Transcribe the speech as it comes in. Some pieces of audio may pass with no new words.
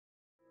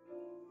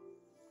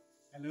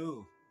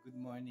Hello,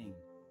 good morning.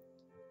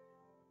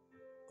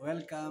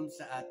 Welcome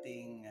sa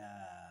ating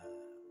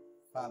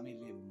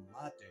Family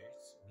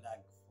Matters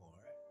Vlog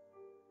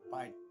 4,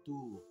 Part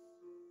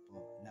 2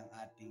 po ng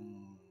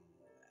ating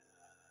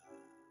ah,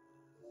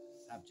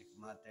 subject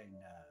matter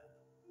na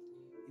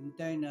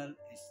Internal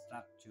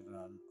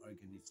Structural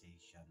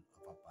Organization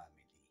of a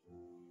Family.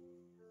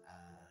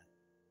 Uh,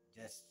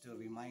 just to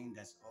remind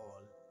us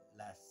all,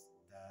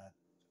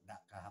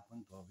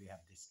 kahapon po we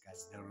have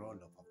discussed the role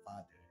of a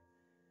father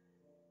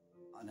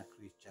on a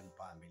Christian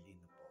family,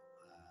 no po.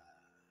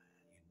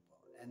 Yun po.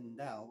 And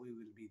now we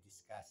will be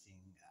discussing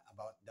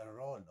about the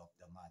role of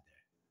the mother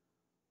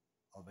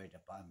over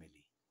the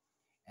family.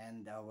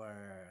 And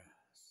our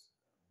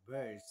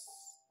verse,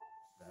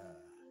 the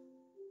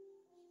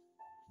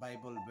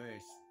Bible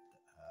verse,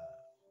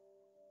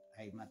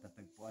 ay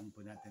matatagpuan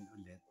po natin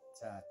ulit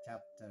sa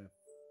chapter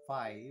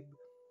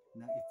 5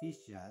 ng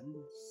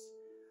Ephesians,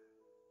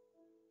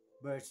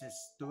 verses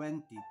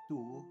 22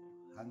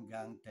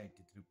 hanggang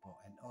 33 po.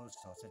 And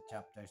also sa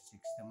chapter 6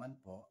 naman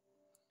po,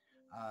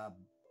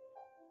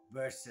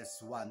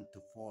 verses 1 to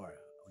 4.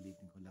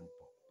 Ulitin ko lang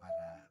po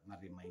para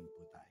ma-remind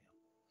po tayo.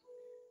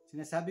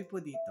 Sinasabi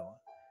po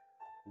dito,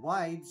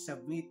 wives,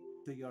 submit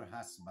to your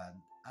husband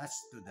as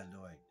to the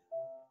Lord.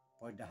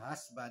 For the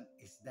husband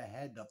is the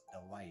head of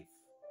the wife,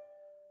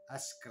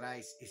 as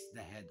Christ is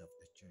the head of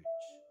the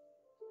church.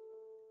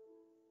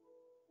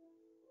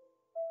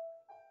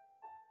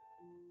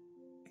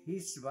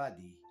 His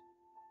body,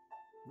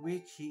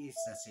 which he is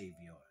the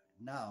Savior.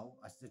 Now,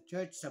 as the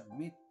church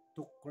submit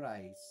to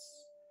Christ,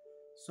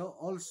 so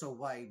also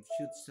wives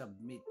should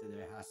submit to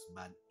their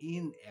husband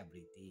in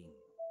everything.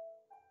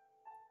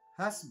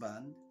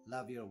 Husband,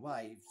 love your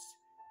wives,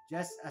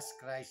 just as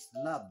Christ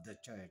loved the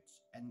church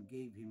and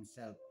gave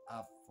himself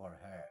up for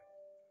her,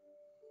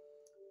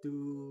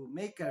 to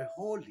make her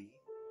holy,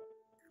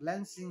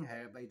 cleansing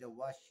her by the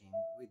washing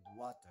with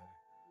water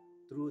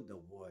through the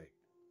word,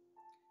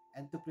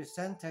 and to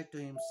present her to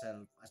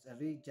himself as a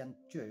radiant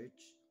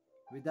church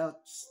without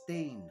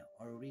stain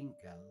or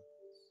wrinkle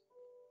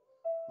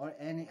or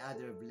any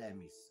other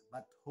blemish,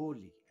 but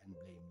holy and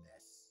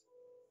blameless.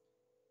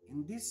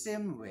 In this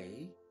same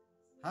way,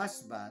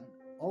 husbands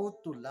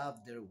ought to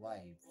love their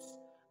wives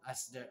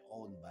as their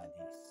own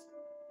bodies.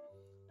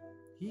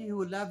 He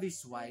who loves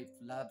his wife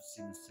loves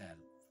himself.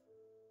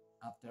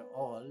 After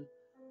all,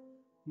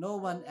 no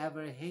one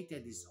ever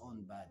hated his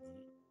own body,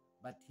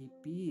 but he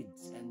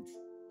feeds and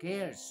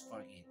cares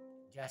for it,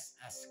 just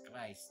as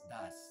Christ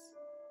does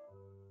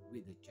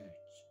with the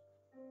church.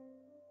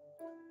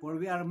 For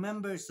we are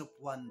members of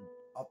one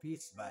of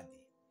his body.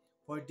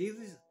 For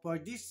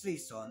this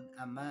reason,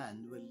 a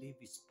man will leave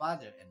his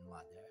father and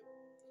mother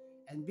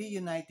and be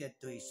united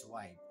to his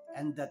wife,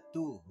 and the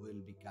two will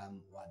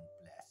become one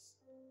flesh.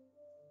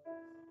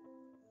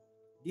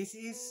 This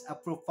is a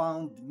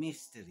profound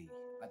mystery,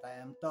 but I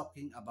am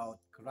talking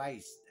about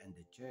Christ and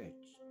the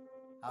church.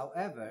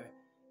 However,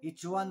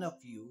 each one of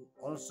you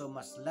also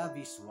must love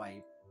his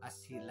wife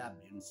as he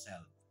loved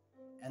himself,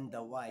 and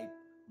the wife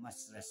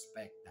must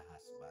respect the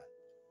husband.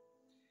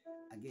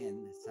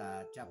 Again,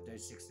 sa chapter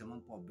 6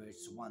 naman po,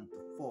 verse 1 to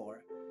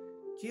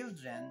 4,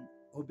 children,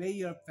 obey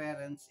your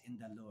parents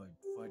in the Lord,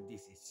 for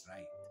this is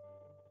right.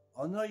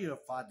 Honor your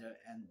father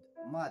and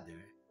mother,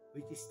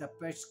 which is the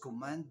first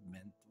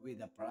commandment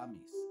with a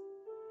promise,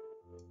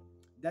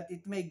 that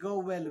it may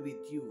go well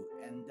with you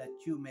and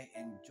that you may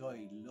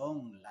enjoy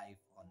long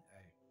life on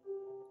earth.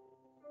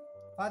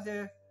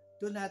 Father,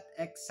 do not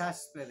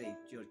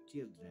exasperate your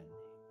children.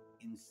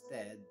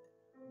 Instead,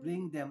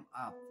 bring them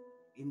up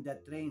in the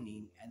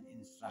training and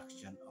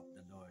instruction of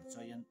the Lord. So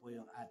yan po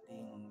yung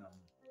ating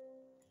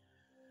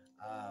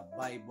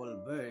Bible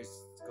verse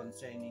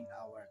concerning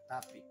our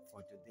topic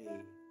for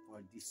today,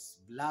 for this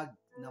vlog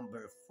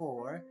number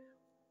 4,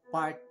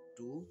 part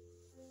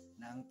 2,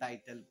 na ang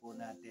title po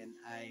natin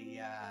ay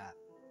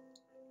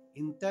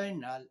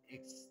Internal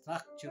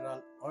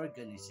Structural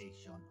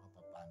Organization of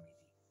a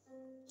Family.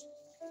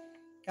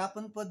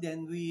 Kapon po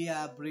din, we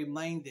have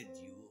reminded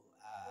you,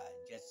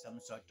 just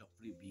some sort of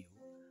review,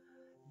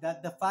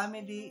 that the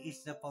family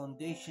is the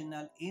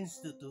foundational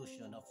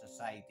institution of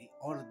society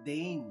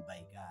ordained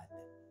by God.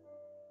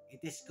 It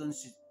is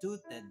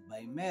constituted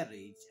by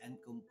marriage and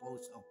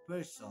composed of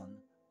persons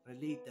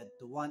related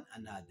to one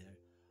another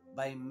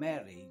by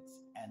marriage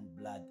and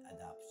blood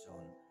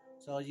adoption.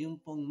 So yung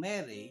pong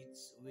marriage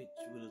which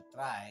will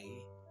try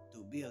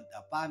to build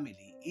a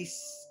family is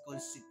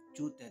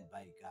constituted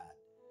by God.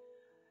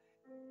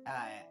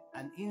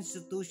 An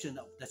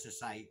institution of the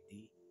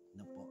society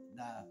na po,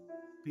 na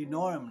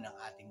pinorm ng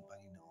ating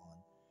Panginoon.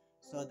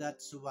 So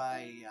that's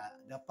why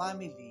the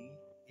family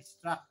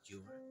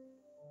structure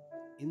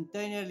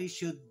internally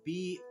should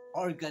be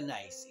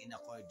organized in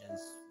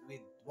accordance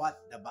with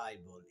what the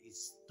Bible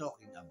is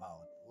talking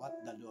about, what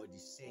the Lord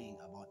is saying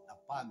about a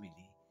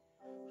family.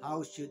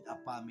 How should a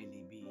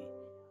family be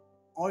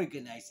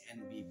organized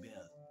and be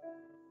built?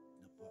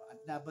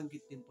 At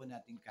nabanggit din po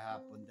natin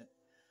kahapon that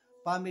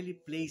family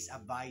plays a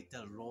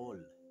vital role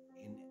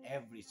in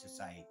every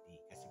society.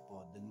 Kasi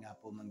po, doon nga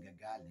po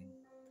manggagaling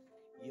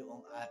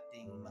yung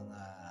ating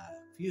mga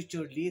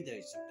future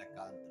leaders of the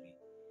country.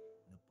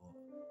 Ano po,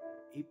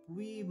 if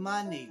we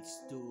manage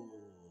to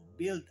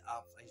build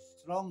up a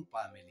strong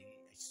family,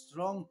 a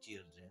strong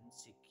children,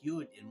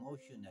 secured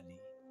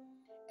emotionally,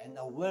 and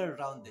a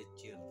well-rounded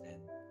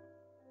children,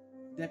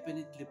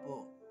 definitely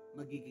po,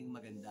 magiging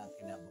maganda ang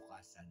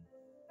kinabukasan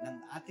ng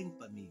ating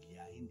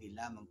pamilya, hindi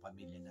lamang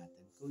pamilya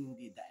natin,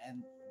 kundi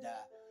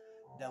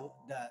the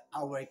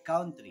our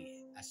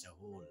country as a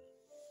whole.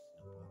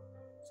 Ano po?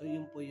 So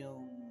yun po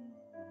yung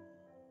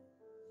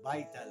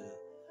vital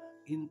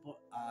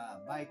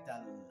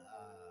vital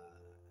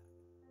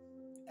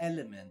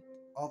element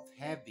of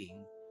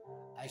having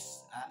a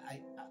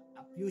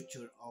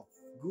future of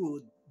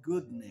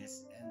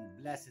goodness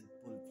and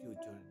blessedful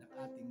future ng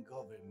ating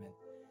government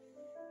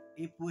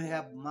if we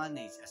have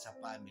managed as a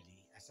family,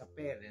 as a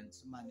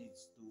parents,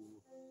 managed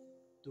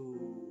to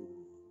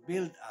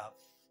build up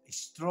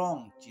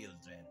strong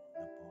children,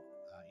 ano po,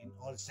 in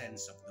all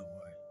sense of the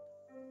word.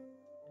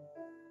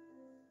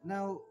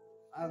 Now,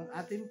 ang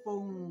ating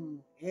pong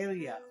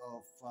area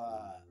of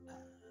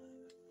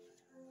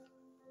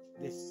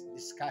this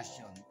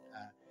discussion,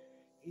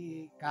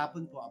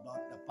 kahapon po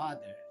about the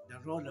father, the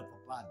role of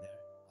a father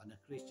on a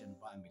Christian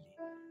family.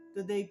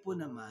 Today po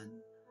naman,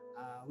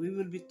 we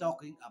will be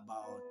talking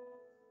about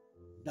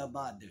the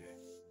mother,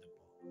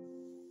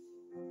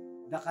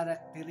 the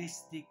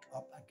characteristic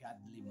of a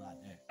godly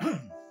mother.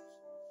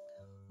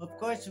 Of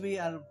course, we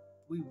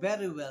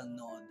very well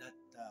know that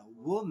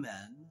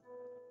woman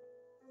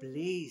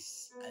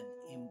plays an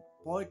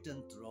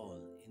important role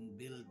in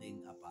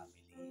building a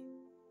family.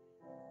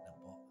 Na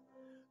po.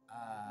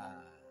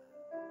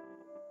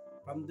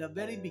 From the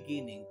very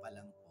beginning pa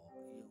lang po,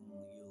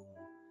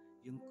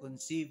 yung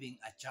conceiving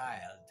a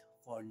child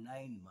for 9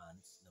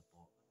 months na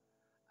po,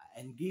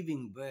 and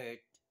giving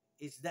birth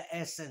is the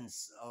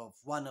essence of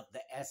one of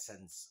the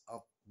essence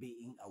of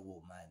being a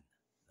woman.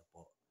 Na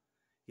po.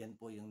 Yan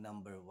po yung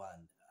number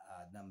one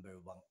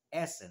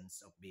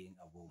essence of being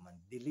a woman,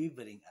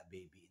 delivering a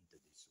baby into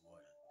this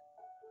world.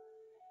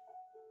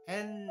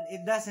 And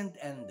it doesn't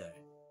end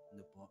there.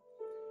 Ano po?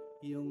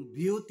 Yung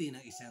beauty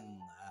ng isang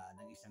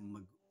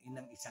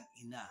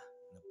ina,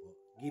 ano po,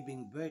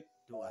 giving birth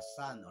to a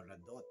son or a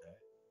daughter.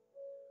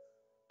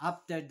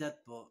 After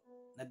that po,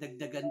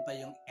 nadagdagan pa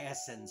yung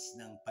essence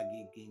ng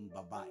pagiging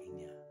babae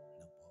niya,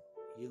 ano po?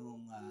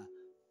 Yung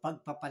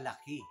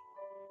pagpapalaki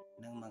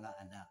ng mga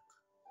anak,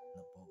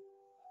 ano po?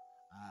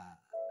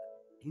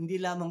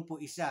 Hindi lamang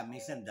po isa,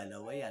 minsan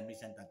dalawa yan,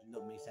 minsan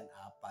tatlo, minsan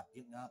apat.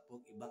 Yung nga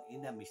po, ibang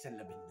ina, minsan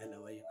 12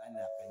 yung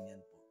anak,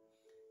 ganyan po.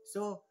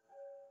 So,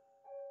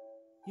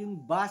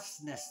 yung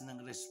vastness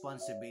ng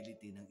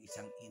responsibility ng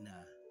isang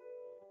ina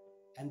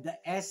and the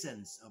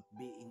essence of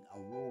being a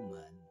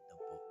woman, ito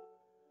po,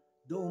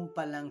 doon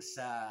pa lang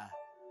sa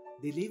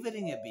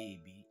delivering a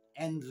baby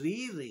and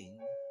rearing,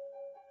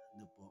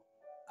 ano po,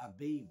 a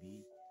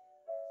baby,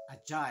 a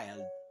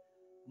child,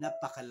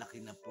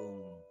 napakalaki na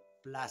pong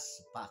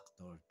plus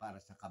factor para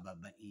sa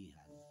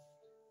kababaihan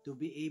to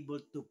be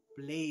able to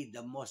play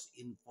the most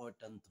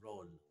important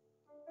role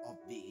of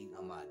being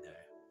a mother.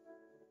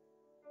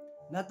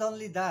 Not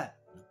only that,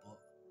 ano po,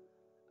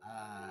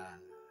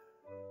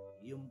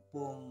 yung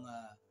pong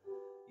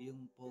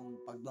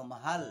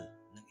pagmamahal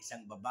ng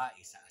isang babae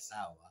sa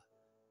asawa,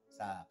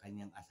 sa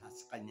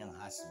kanyang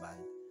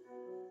husband,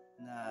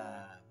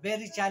 na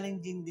very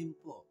challenging din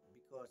po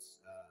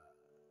because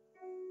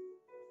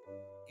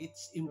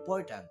it's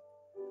important,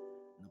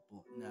 ano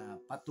po, na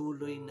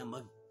patuloy na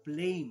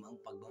mag-flame ang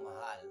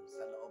pagmamahal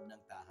sa loob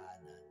ng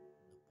tahanan,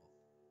 ano po,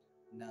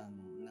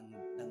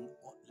 ng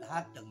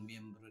lahat ng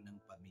miyembro ng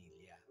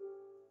pamilya.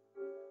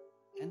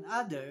 And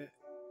other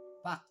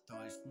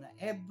factors na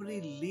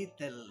every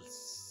little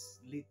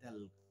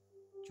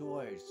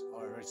chores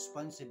or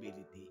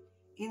responsibility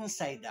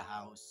inside the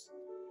house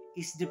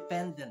is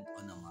dependent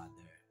on a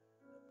mother.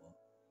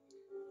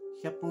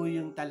 Siya po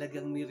yung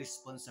talagang may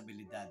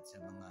responsibilidad sa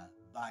mga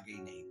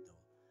bagay na ito.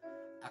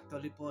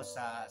 Actually po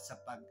sa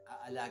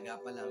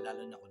pag-aalaga pa lang,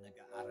 lalo na kung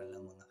nag-aaral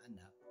ang mga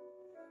anak,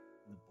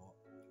 ano po,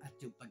 at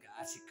yung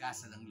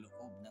pag-aasikasa ng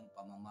loob ng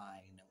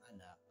pamamahay ng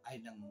anak ay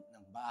ng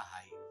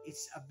bahay,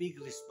 it's a big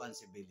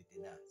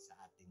responsibility na sa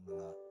ating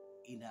mga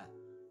ina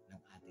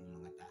ng ating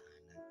mga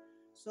tahanan.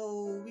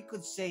 So we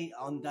could say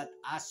on that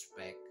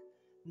aspect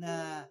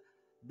na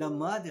the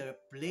mother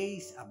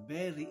plays a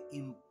very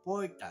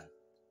important,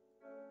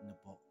 ano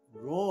po,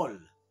 role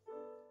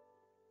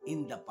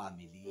in the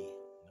family,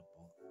 ano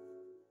po.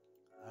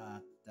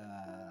 At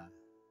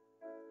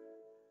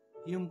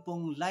yung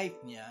pong life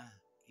niya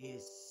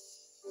is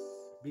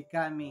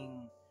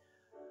becoming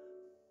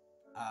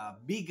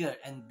bigger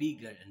and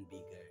bigger and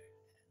bigger.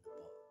 Ano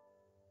po.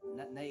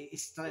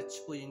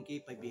 Na-stretch po yung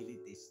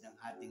capabilities ng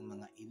ating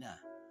mga ina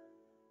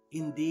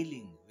in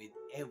dealing with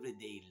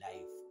everyday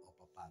life of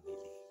a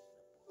family.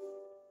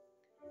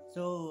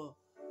 So,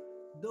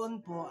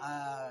 doon po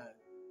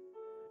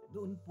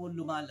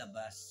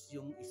lumalabas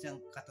yung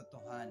isang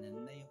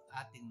katotohanan na yung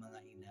ating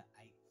mga ina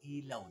ay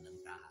ilaw ng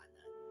tahanan.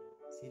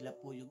 Sila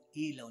po yung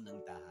ilaw ng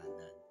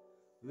tahanan.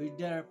 With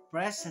their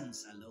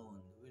presence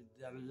alone, with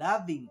their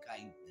loving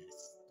kindness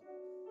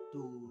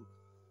to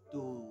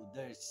to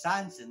their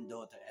sons and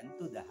daughter and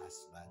to the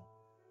husband,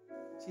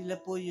 sila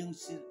po yung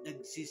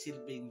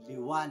nagsisilbing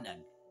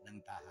liwanag ng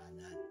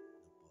tahanan.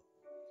 Ano po?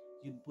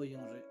 Yun po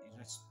yung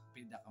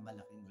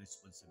pinakamalaking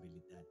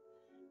responsibilidad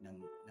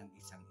ng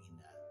isang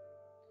ina.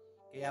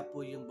 Kaya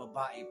po yung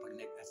babae pag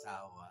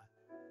nag-asawa,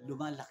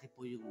 lumalaki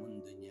po yung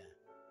mundo niya.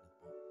 Ano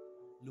po?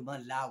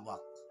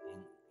 Lumalawak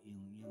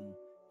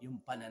yung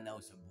pananaw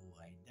sa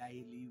buhay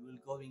dahil you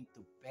will going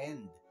to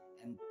pend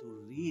and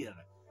to rear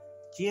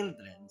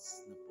children,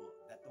 no po,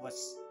 that was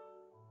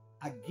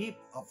a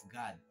gift of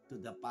God to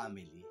the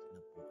family, no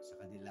po,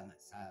 sa kanilang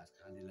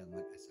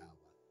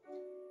mag-asawa.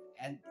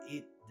 And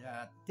it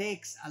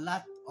takes a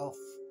lot of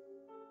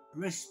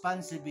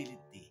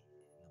responsibility,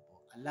 no po,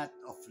 a lot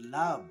of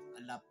love,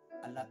 a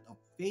lot of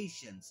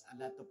patience,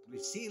 a lot of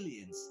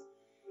resilience,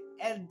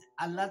 and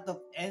a lot of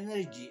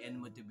energy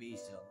and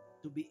motivation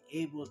to be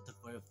able to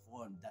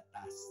perform the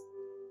task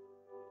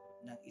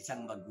ng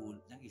isang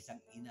ng isang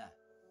ina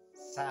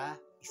sa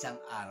isang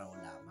araw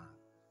lamang.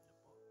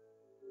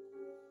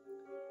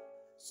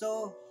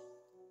 So,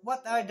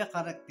 what are the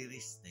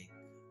characteristics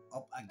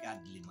of a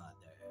godly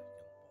mother?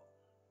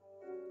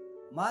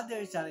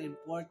 Mothers are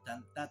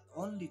important not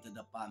only to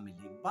the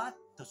family but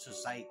to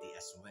society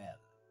as well.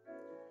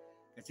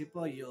 Kasi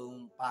po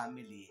yung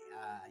family,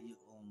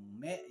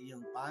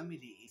 yung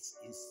family is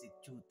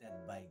instituted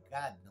by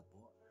God, no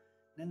po,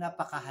 na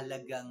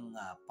napakahalagang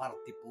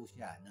parte po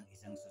siya ng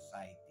isang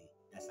society.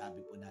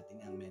 Nasabi po natin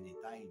yan many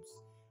times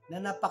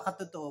na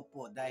napakatotoo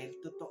po dahil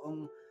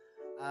totoong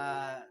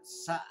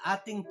sa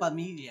ating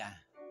pamilya,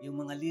 yung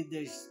mga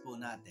leaders po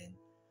natin,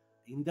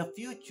 in the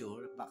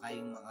future, baka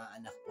yung mga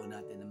anak po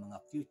natin ng mga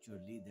future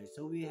leaders.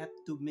 So we have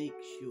to make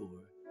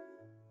sure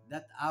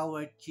that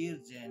our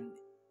children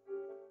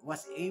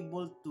was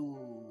able to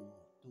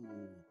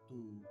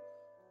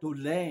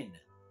learn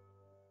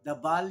the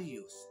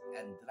values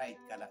and right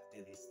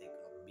characteristic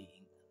of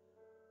being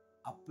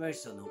a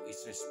person who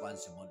is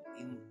responsible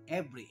in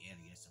every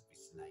areas of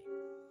his life.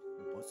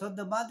 So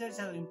the mothers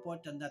are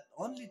important not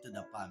only to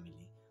the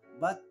family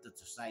but to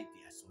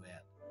society as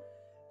well.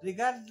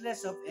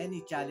 Regardless of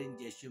any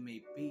challenges you may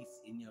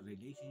face in your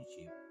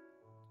relationship,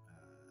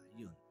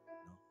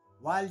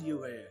 while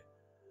you were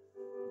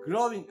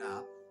growing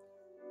up,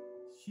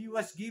 she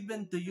was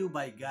given to you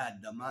by God,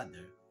 the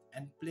mother,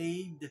 and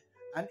played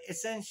an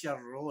essential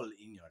role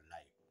in your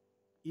life.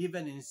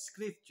 Even in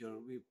Scripture,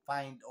 we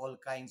find all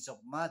kinds of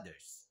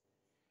mothers,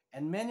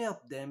 and many of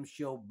them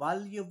show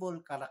valuable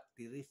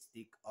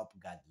characteristic of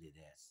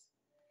godliness.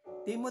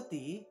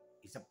 Timothy,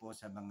 isa po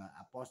sa mga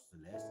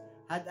apostoles,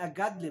 had a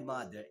godly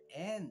mother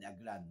and a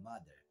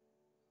grandmother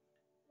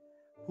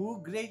who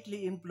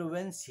greatly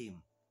influenced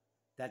him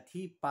that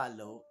he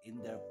follow in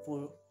their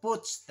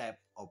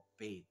footstep of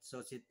faith.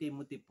 So si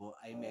Timothy po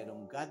ay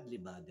merong godly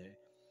mother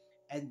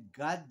and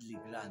godly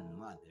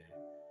grandmother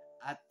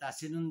at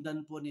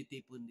sinundan po ni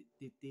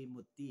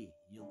Timothy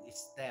yung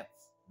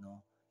steps,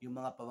 no, yung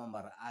mga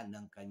pamamaraan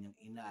ng kanyang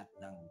ina at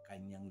ng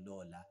kanyang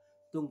lola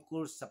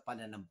tungkol sa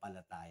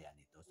pananampalataya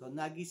nito. So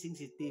nagising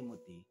si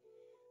Timothy,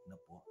 no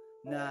po,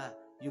 na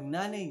yung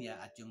nanay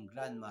niya at yung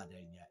grandmother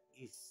niya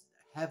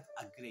have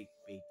a great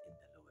faith in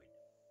the Lord.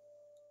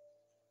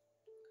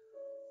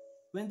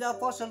 When the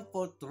Apostle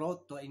Paul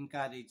wrote to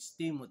encourage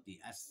Timothy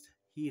as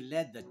he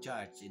led the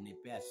church in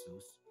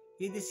Ephesus,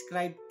 he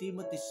described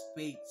Timothy's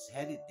faith's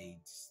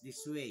heritage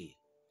this way: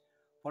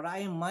 "For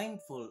I am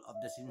mindful of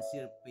the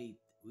sincere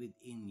faith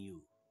within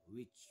you,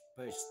 which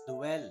first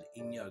dwell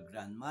in your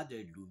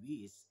grandmother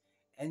Louise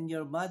and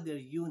your mother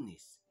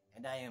Eunice,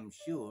 and I am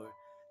sure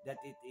that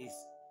it is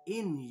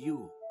in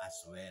you as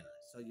well."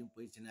 So yun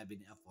po yung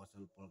sinabi ni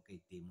Apostle Paul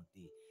kay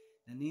Timothy.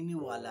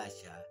 Naniniwala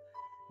siya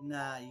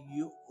na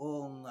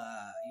yung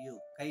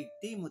kay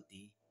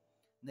Timothy,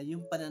 na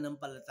yung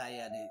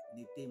pananampalataya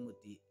ni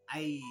Timothy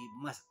ay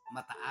mas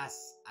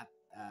mataas at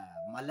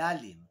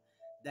malalim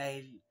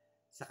dahil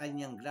sa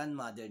kanyang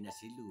grandmother na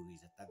si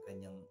Louise at ang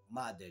kanyang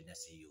mother na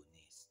si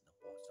Eunice. No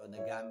po? So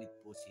nagamit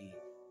po si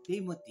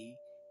Timothy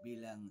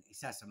bilang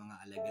isa sa mga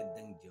alagad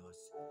ng Diyos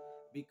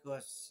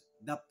because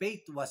the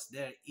faith was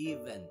there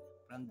even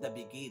from the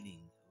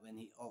beginning. When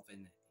he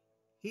opened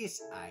his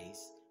eyes,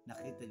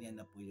 nakita niya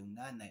na po yung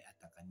nanay at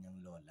ang kanyang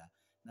lola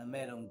na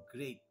merong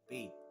great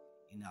faith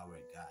in our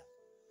God.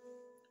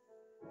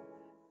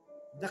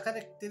 The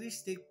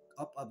characteristic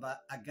of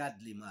a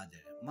godly mother.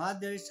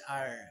 Mothers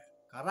are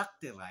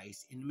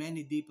characterized in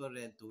many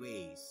different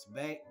ways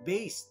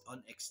based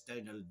on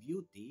external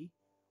beauty,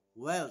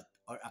 wealth,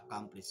 or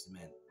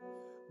accomplishment.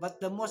 But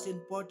the most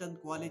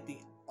important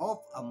quality of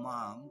a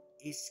mom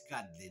is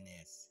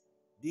godliness.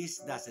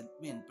 This doesn't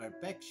mean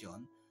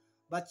perfection,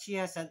 but she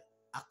has a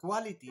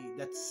quality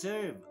that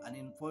serves an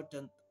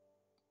important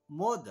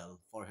model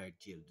for her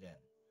children.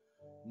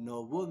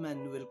 No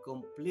woman will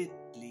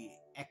completely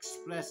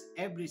express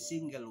every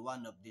single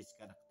one of these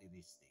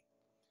characteristics.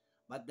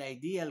 But the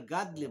ideal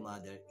godly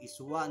mother is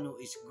one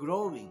who is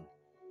growing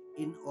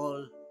in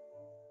all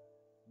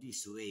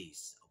these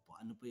ways. Opo,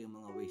 ano po yung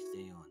mga ways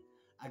na yun?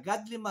 A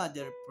godly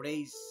mother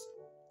praise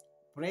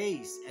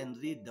and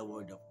read the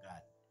Word of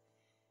God.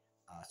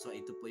 So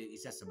ito po yung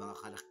isa sa mga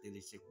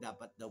karakteristik.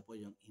 Dapat daw po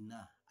yung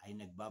ina ay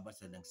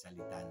nagbabasa ng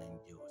salita ng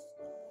Diyos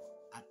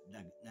at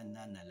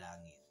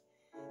nananalangin.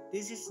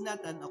 This is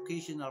not an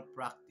occasional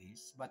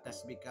practice but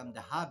has become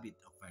the habit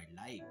of her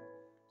life.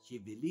 She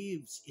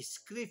believes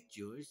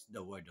scriptures,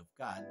 the Word of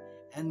God,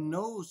 and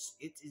knows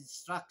its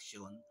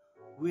instruction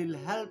will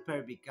help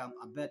her become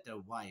a better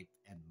wife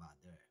and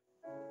mother.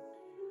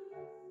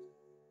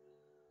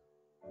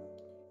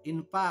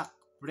 In fact,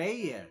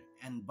 prayer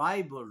and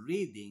Bible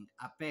reading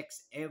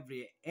affects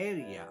every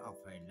area of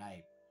her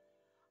life.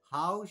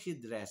 How she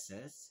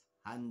dresses,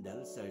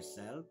 handles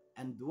herself,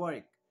 and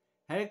work,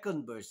 her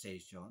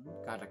conversation,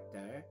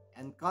 character,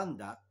 and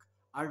conduct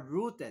are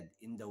rooted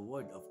in the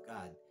Word of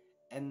God,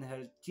 and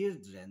her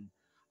children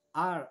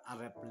are a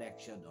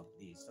reflection of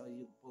this. So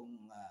yung pong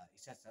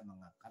isa sa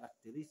mga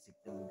characteristic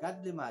ng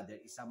godly mother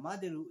is a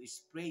mother who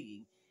is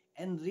praying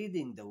and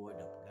reading the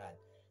Word of God.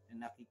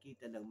 Na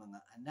nakikita ng mga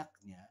anak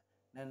niya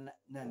na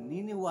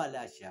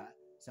naniniwala siya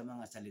sa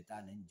mga salita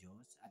ng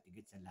Diyos at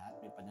higit sa lahat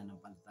may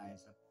pananampalataya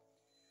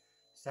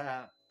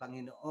sa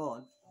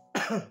Panginoon.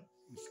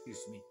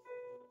 Excuse me.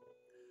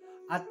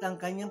 At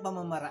ang kanyang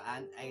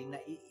pamamaraan ay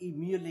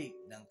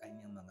nai-emulate ng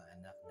kanyang mga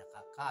anak.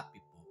 Nakakapi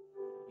po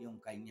yung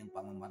kanyang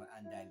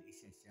pamamaraan dahil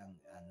isa siyang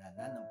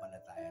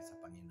nananampalataya sa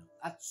Panginoon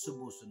at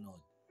sumusunod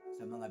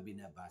sa mga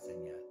binabasa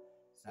niya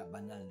sa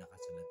banal na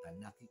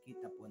kasulatan.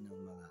 Nakikita po ng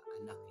mga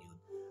anak yun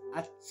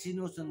at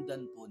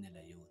sinusundan po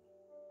nila yun.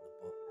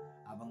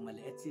 Habang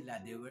maliit sila,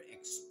 they were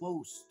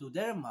exposed to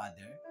their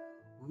mother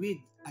with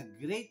a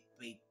great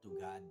faith to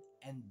God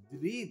and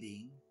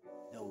reading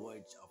the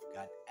words of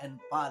God and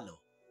follow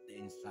the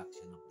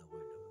instruction of the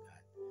Word of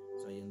God.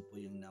 So, yun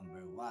po yung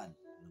number 1.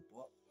 Ano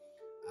po?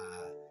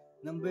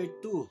 Number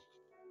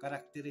 2,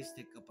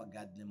 characteristic of a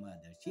godly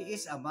mother. She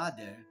is a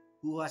mother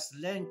who has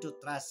learned to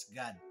trust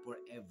God for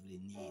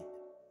every need.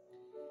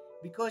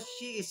 Because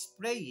she is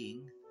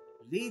praying,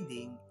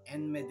 reading,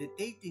 and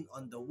meditating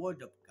on the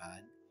Word of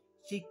God,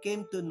 she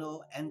came to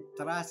know and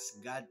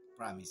trust God's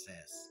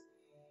promises.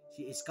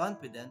 She is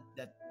confident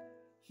that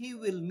He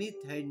will meet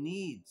her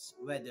needs,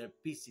 whether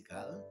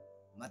physical,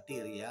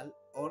 material,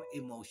 or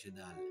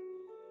emotional.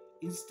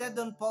 Instead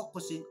of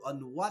focusing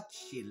on what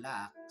she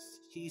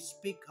lacks, she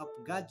speaks of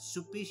God's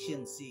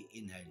sufficiency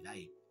in her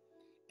life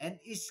and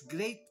is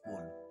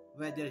grateful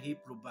whether He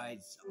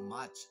provides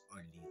much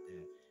or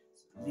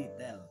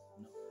little.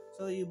 No?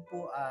 So yun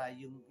po,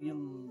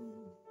 yung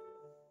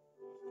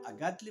a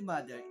godly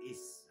mother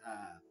is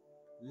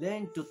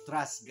learn to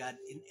trust God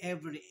in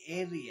every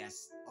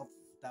areas of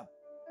the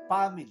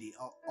family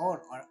or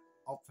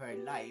of her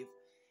life,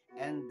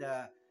 and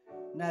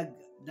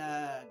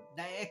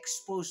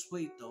na-expose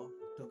po ito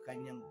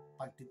kanyang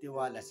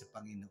pagtitiwala sa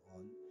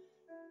Panginoon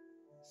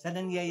sa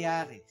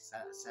nangyayari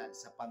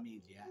sa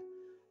pamilya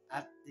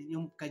at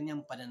yung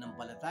kanyang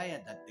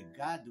pananampalataya that the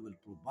God will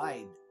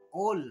provide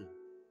all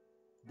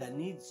the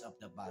needs of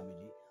the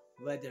family,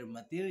 whether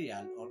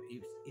material or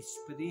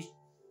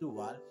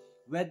spiritual,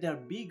 whether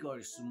big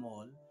or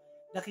small.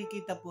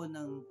 Nakikita po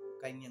ng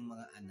kanyang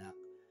mga anak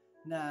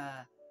na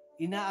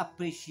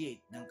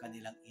ina-appreciate ng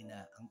kanilang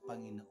ina ang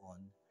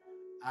Panginoon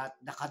at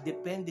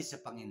nakadepende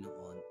sa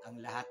Panginoon ang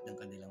lahat ng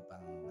kanilang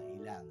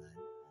pangangailangan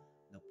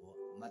na po,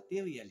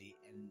 materially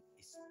and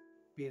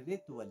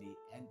spiritually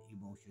and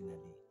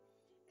emotionally.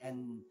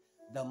 And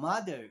the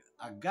mother,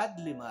 a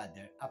godly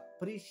mother,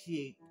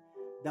 appreciate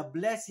the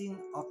blessing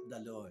of the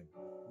Lord,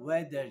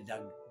 whether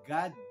the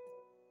God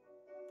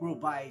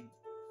provide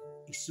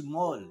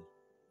small,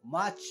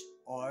 much,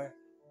 or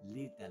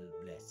little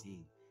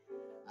blessing.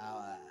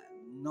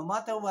 No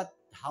matter what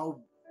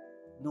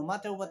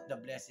the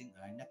blessing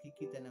are,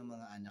 nakikita ng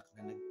mga anak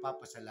na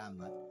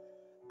nagpapasalamat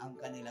ang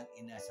kanilang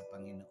ina sa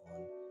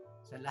Panginoon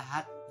sa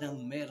lahat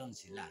ng meron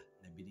sila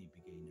na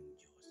binibigay ng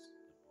Diyos.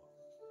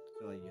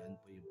 So, yan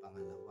po yung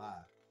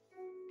pangalawa.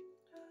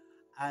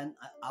 And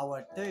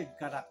our third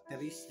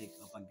characteristic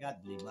of a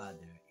godly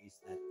mother is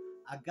that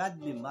a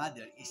godly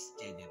mother is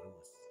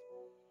generous.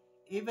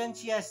 Even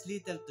she has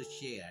little to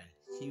share,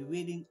 she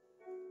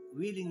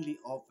willingly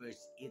offers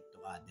it to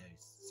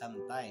others.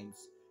 Sometimes,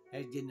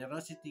 her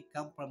generosity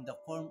comes from the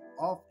form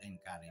of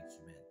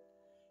encouragement.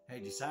 Her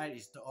desire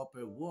is to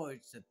offer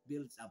words that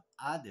builds up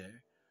others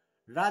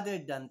rather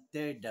than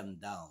tear them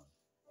down.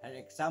 Her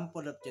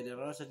example of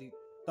generosity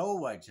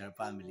towards her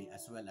family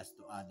as well as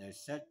to others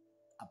set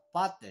a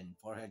pattern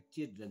for her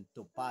children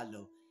to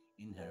follow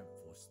in her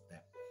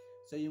footsteps.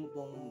 So yung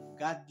pong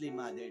godly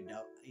mother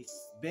daw is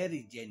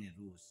very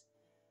generous.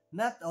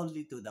 Not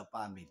only to the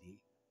family,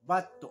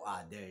 but to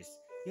others.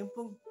 Yung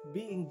pong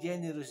being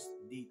generous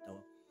dito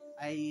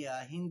ay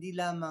hindi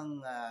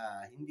lamang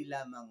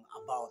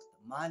about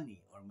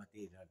money or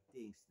material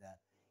things na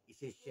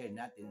i-share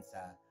natin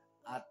sa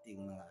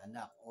ating mga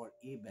anak or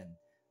even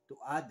to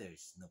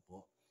others, no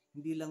po.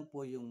 hindi lang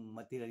po yung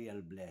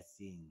material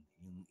blessing,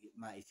 yung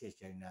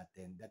ma-share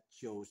natin that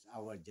shows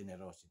our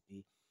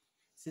generosity.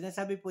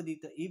 Sinasabi po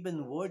dito,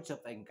 even words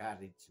of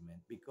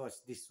encouragement, because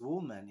this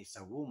woman is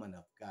a woman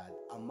of God,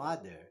 a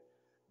mother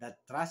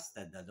that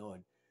trusted the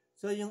Lord.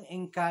 So yung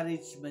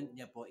encouragement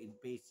niya po in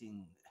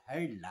facing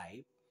her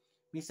life,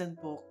 minsan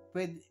po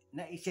pwede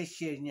na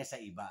i-share niya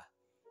sa iba.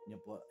 Niya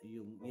po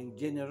yung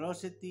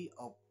generosity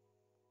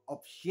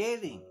of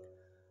sharing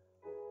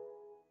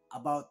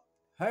about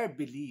her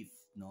belief,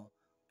 no?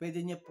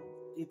 Pwede niya po,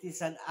 it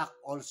is an act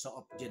also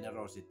of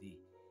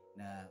generosity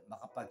na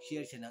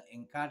makapag-share siya ng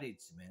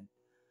encouragement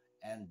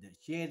and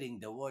sharing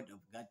the word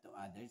of God to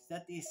others.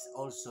 That is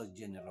also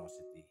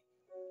generosity.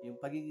 Yung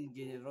pagiging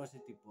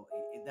generosity po,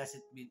 it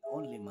doesn't mean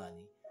only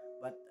money,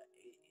 but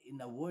in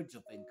the words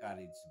of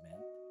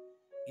encouragement,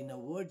 in the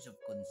words of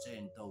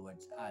concern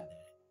towards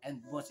others, and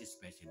most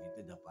especially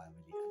to the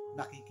family.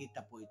 At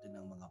makikita po ito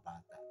ng mga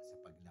bata sa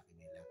paglaki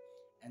nila,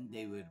 and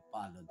they will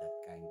follow that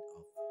kind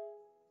of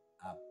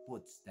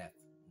footstep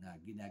na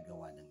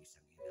ginagawa ng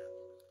isang ina.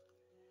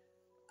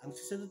 Ang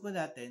susunod po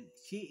natin,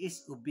 she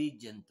is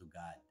obedient to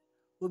God.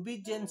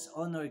 Obedience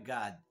honor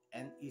God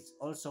and is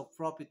also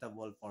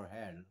profitable for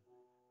her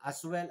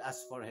as well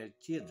as for her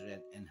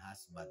children and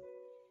husband.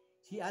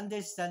 She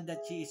understands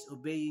that she is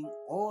obeying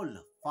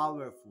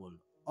all-powerful,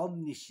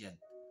 omniscient,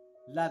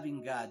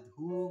 loving God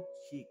who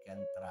she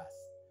can trust.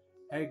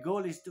 Her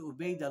goal is to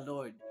obey the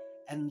Lord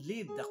and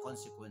leave the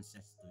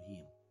consequences to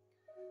Him.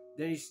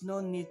 There is no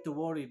need to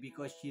worry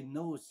because she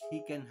knows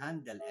He can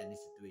handle any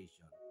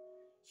situation.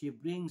 She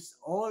brings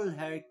all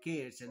her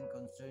cares and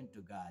concern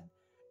to God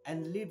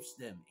and leaves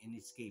them in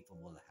His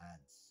capable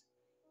hands.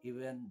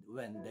 Even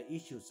when the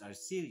issues are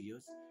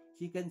serious,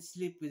 she can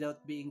sleep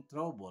without being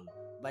troubled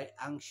by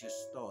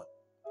anxious thought.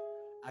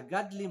 A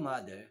godly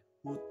mother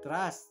who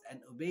trusts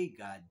and obeys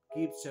God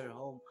gives her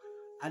home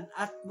an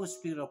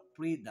atmosphere of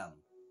freedom,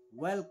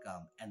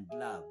 welcome, and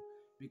love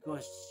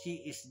because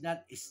she is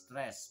not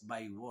stressed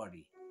by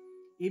worry.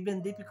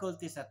 Even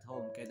difficulties at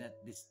home cannot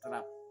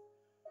disrupt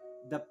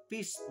the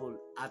peaceful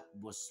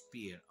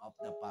atmosphere of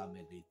the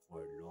family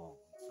for long.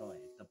 So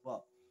ito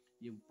po,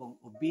 yung pong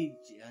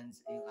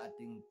obedience, yung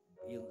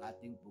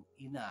ating pong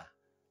ina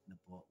na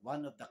po,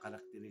 one of the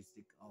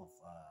characteristic of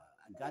a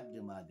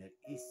godly mother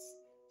is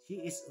she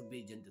is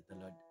obedient to the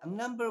Lord. Ang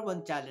number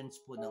one challenge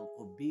po ng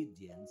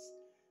obedience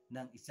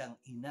ng isang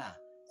ina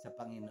sa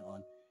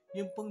Panginoon,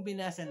 yung pong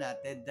binasa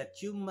natin that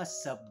you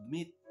must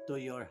submit to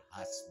your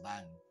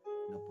husband.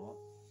 No po?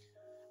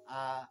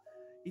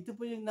 Ito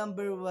po yung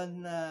number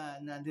one na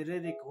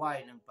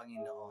nire-require ng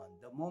Panginoon.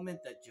 The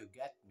moment that you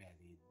get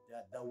married,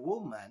 the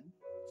woman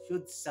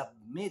should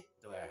submit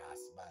to her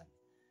husband.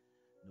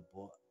 No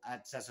po?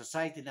 At sa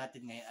society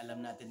natin ngayon, alam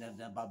natin na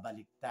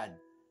nababaliktad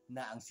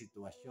na ang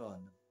sitwasyon.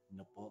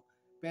 No po?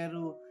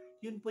 Pero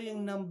yun po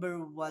yung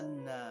number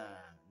one na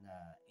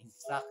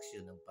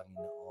instruction ng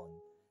Panginoon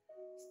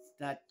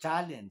na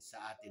challenge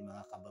sa ating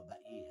mga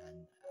kababaihan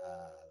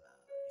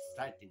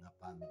starting a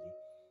family.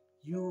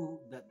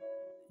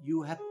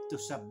 You have to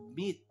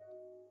submit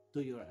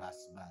to your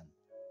husband.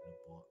 Ano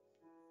po?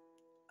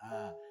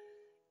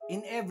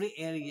 In every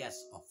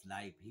areas of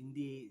life,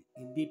 hindi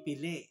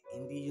pili,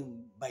 hindi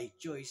yung by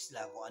choice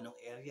lang o anong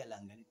area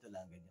lang, ganito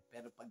lang, ganyan.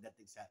 Pero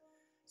pagdating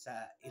sa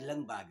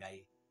ilang bagay,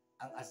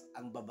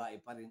 ang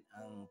babae pa rin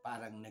ang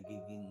parang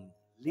nagiging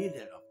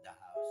leader of the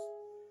house.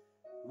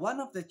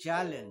 One of the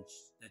challenge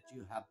that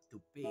you have to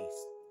face,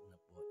 ano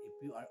po, if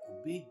you are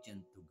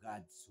obedient to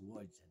God's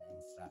words and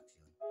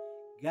instruction,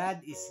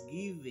 God is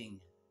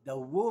giving the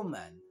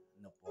woman,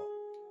 no po,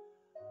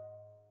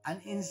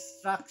 an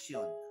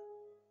instruction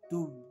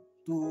to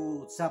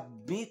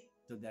submit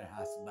to their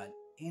husband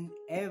in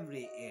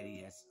every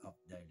areas of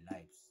their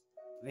lives,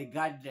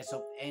 regardless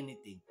of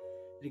anything.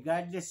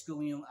 Regardless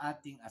kung yung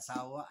ating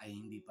asawa ay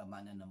hindi pa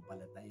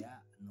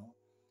mananampalataya, no?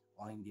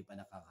 O hindi pa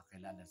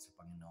nakakakilala sa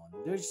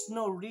Panginoon. There's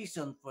no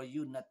reason for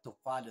you not to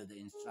follow the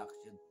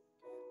instruction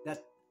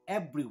that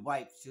every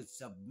wife should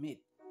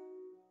submit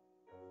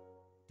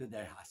to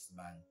their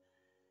husband.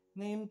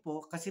 Ngayon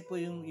po, kasi po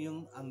yung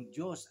ang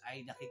Diyos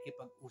ay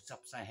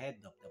nakikipag-usap sa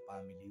head of the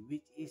family,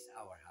 which is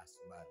our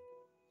husband.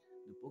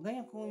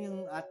 Ngayon kung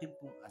yung ating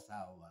pong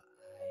asawa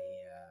ay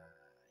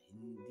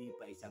hindi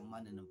pa isang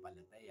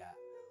mananampalataya,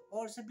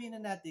 or sabihin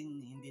na natin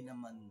hindi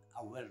naman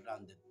a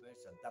well-rounded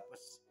person,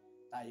 tapos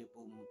tayo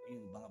pong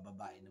yung mga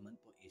babae naman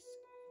po is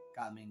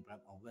coming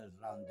from a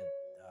well-rounded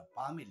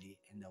family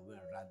and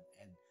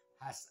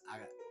has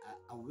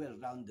a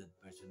well-rounded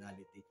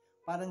personality.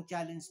 Parang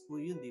challenge po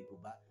yun, di po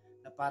ba?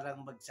 Na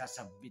parang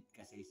magsasubmit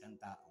ka sa isang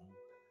taong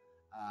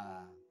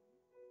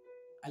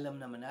alam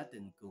naman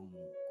natin kung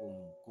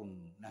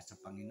nasa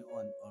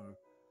Panginoon or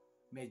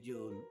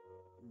medyo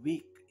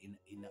weak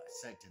in a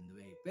certain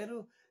way.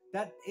 Pero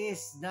that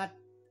is not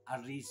a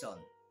reason,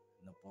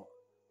 no po,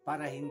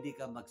 para hindi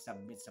ka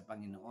mag-submit sa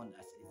Panginoon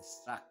as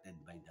instructed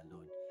by the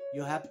Lord.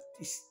 You have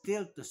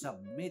still to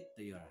submit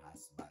to your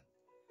husband.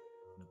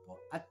 No po?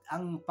 At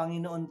ang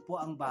Panginoon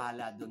po ang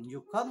bahala doon.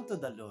 You come to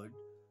the Lord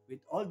with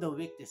all the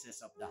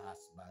weaknesses of the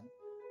husband,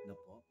 no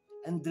po,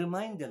 and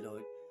remind the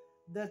Lord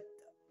that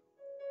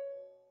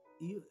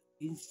you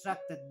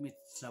instructed me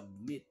to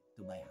submit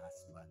to my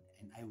husband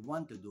and I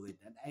want to do it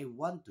and I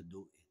want to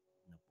do it,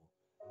 no po.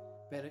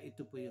 Pero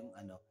ito po yung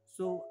ano.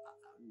 So,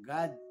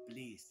 God,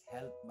 please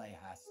help my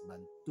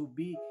husband to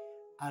be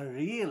a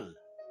real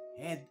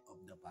head of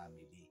the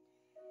family.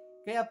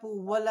 Kaya po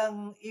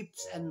walang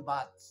ifs and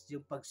buts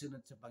yung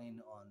pagsunod sa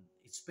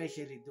Panginoon,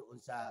 especially doon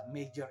sa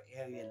major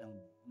area ng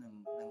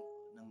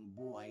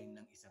buhay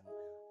ng isang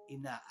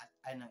ina at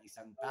ay ng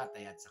isang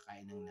tatay at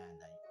saka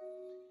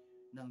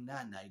ng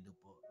nanay do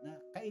po, na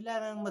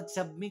kailangan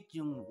mag-submit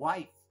yung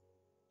wife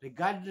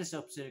regardless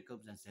of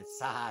circumstances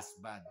sa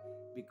husband,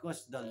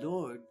 because the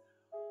Lord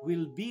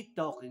will be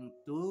talking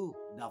to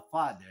the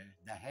father,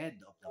 the head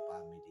of the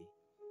family,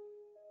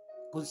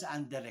 kung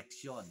saan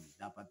direksyon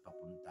dapat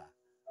papunta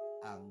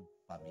ang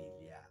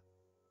pamilya.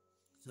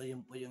 So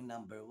yun po yung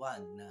number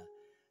one na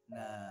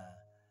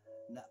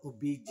na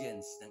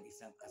obedience ng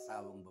isang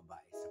asawang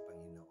babae sa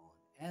Panginoon.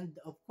 And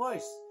of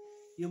course,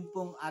 yung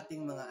pong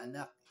ating mga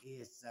anak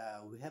is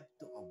we have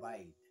to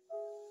abide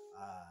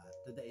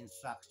to the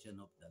instruction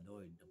of the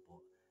Lord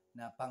po,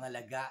 na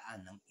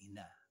pangalagaan ng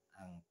ina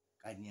ang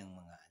kanyang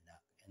mga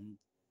anak. And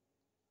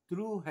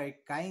through her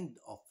kind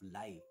of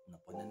life na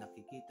po na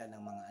nakikita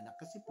ng mga anak,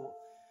 kasi po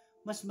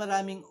mas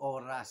maraming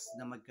oras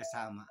na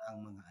magkasama ang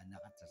mga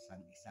anak at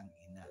isang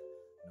ina,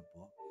 no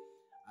po.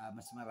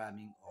 Mas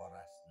maraming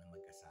oras na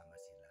magkasama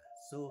sila.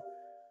 So,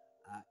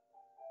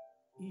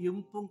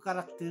 yung pong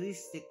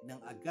karakteristik ng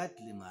a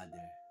godly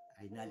mother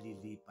ay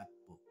nalilipat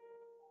po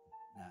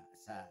na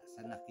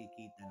sa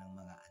nakikita ng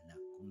mga anak.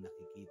 Kung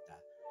nakikita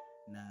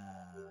na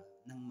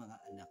ng mga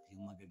anak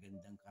yung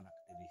magagandang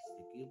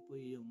karakteristik, yun po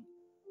yung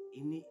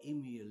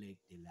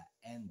ini-emulate nila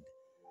and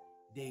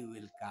they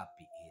will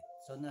copy it.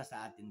 So,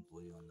 nasa atin po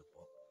yun, no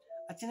po.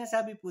 At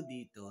sinasabi po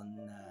dito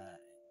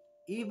na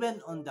even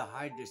on the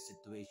hardest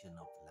situation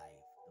of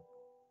life, no po,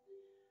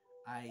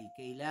 ay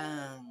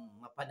kailangang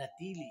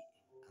mapanatili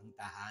ang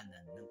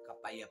tahanan ng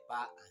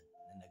kapayapaan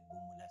na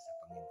nagmumula sa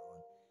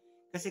Panginoon.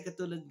 Kasi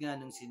katulad nga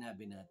nung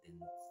sinabi natin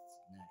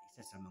na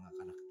isa sa mga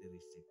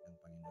karakteristik ng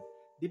Panginoon,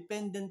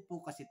 dependent po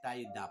kasi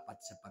tayo dapat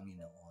sa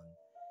Panginoon.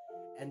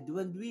 And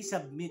when we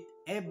submit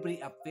every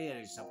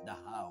affairs of the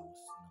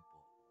house, no po,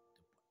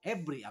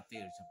 every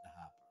affairs of the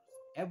house,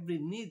 every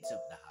needs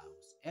of the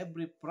house,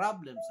 every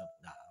problems of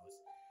the house,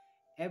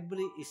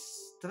 every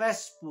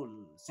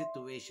stressful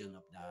situation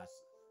of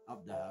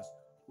the house,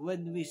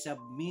 when we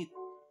submit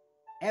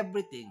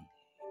everything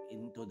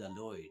into the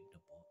Lord,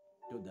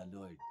 to the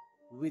Lord,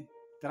 with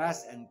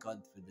trust and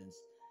confidence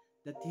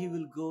that He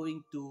will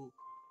going to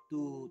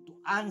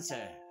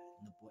answer,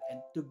 and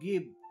to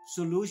give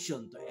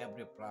solution to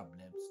every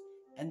problems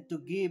and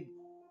to give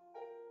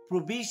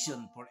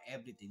provision for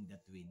everything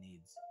that we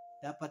need.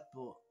 Dapat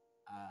po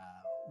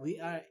we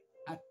are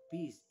at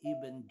peace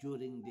even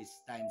during these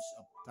times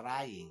of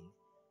trying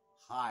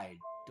hard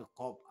to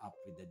cope up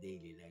with the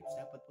daily lives.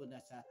 Dapat po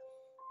nasa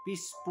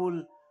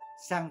peaceful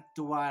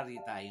sanctuary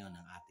tayo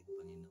ng ating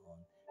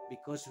Panginoon,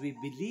 because we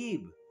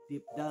believe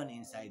deep down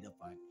inside of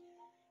heart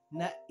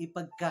na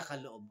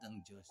ipagkakaloob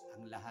ng Diyos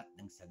ang lahat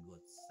ng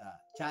sagot sa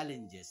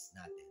challenges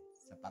natin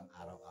sa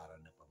pang-araw-araw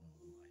na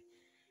pamumuhay.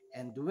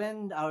 And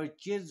when our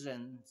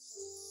children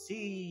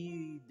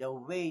see the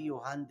way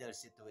you handle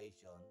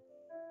situation,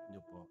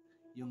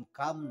 yung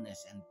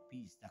calmness and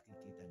peace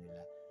nakikita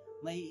nila,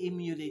 may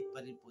emulate pa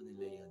rin po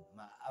nila yun,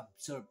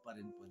 ma-absorb pa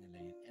rin po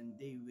nila yun, and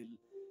they will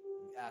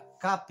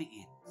copy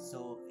it.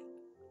 So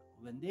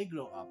when they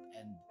grow up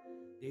and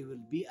they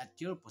will be at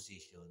your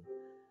position,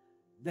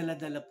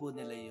 dala-dala po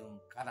nila yung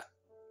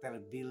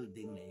character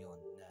building na yun,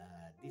 na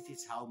this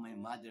is how my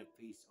mother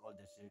faced all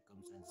the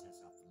circumstances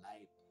of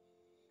life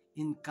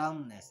in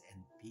calmness and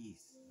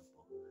peace.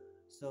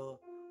 So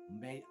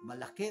may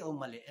malaki o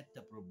maliit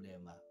na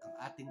problema, ang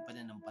ating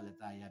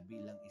pananampalataya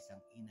bilang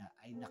isang ina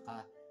ay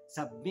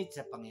nakasubmit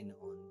sa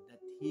Panginoon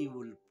that He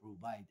will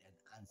provide and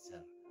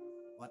answer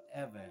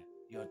whatever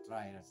your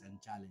trials and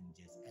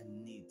challenges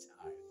and needs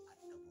are at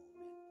the moment.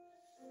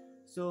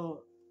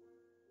 So,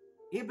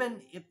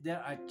 even if there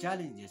are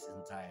challenges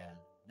and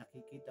trials,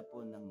 nakikita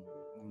po ng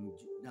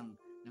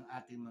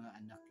ating mga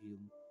anak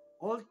yung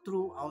all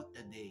throughout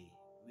the day,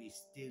 we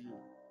still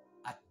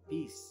at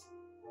peace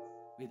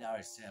with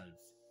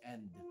ourselves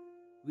and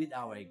with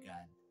our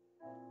God,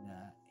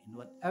 na in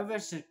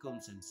whatever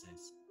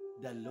circumstances,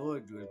 the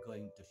Lord will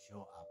going to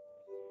show up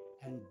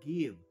and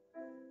give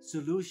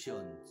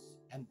solutions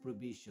and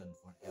provision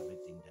for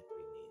everything that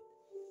we need.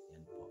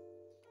 Yan po.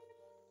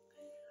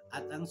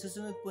 At ang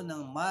susunod po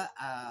ng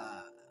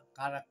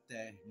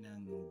character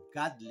ng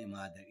godly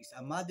mother is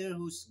a mother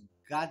who's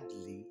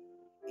godly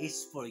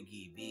is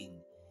forgiving.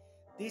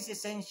 This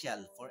is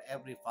essential for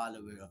every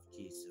follower of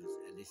Jesus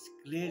and is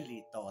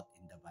clearly taught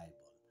in the Bible.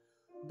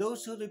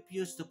 Those who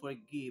refuse to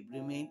forgive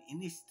remain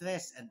in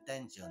stress and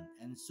tension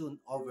and soon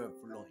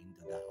overflow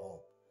into the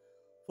hope.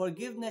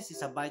 Forgiveness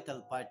is a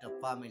vital part of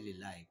family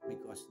life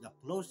because the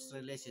close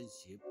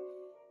relationship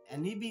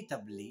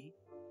inevitably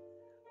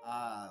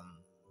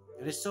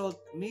result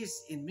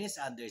in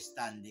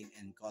misunderstanding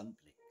and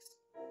conflicts.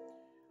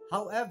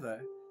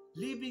 However,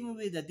 living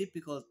with a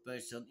difficult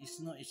person is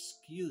no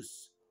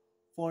excuse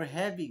for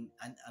having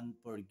an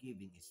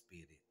unforgiving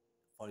spirit.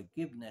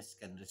 Forgiveness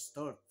can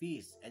restore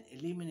peace and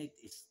eliminate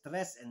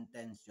stress and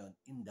tension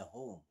in the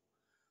home.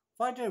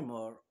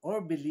 Furthermore,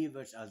 all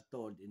believers are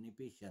told in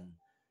Ephesians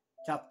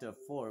chapter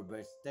 4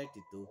 verse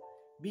 32,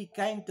 be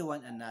kind to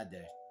one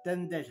another,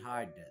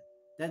 tender-hearted,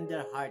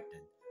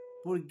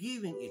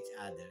 forgiving each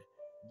other,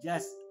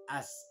 just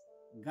as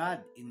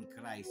God in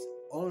Christ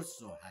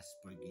also has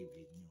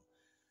forgiven you.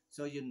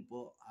 So yun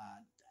po,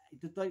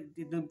 ito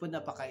po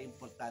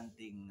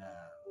napaka-importanting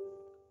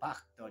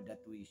factor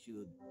that we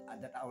should,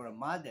 that our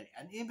mother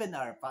and even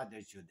our father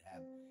should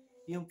have,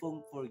 yung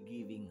pong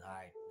forgiving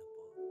heart.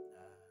 No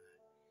po.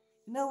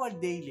 In our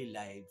daily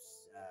lives,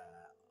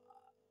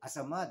 as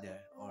a mother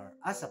or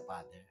as a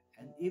father,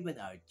 and even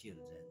our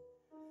children,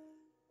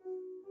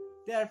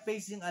 they are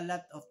facing a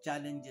lot of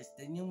challenges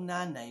din. Yung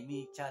nanay,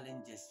 may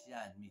challenges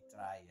yan, may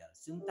trials.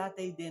 Yung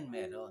tatay din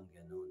meron,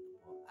 ganun. No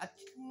po. At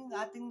yung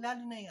ating,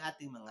 lalo na yung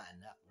ating mga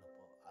anak, no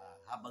po,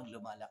 habang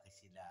lumalaki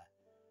sila,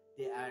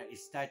 they are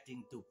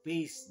starting to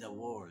face the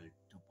world,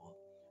 no po.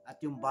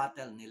 At yung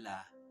battle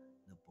nila,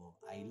 no po,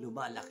 ay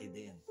lumalaki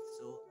din.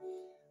 So,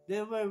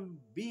 there will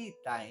be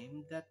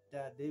time that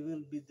they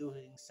will be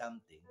doing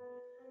something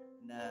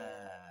na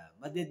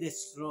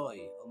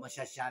madedestroy o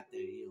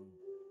masyashatter yung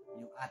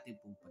ating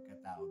pong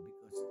pagkatao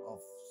because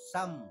of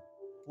some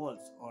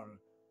faults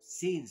or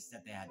sins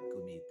that they had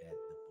committed,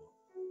 no po.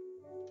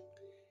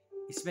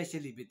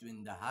 Especially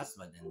between the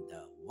husband and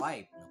the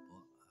wife, no po.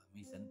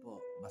 Minsan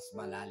po, mas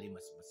malalim,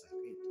 mas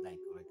masakit.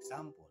 Like, for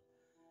example,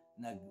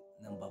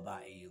 ng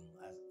babae yung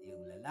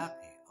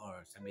lalaki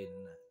or sabihin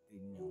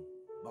natin yung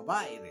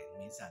babae rin,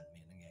 minsan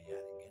may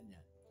nangyayaring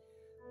ganyan.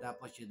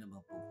 Tapos yun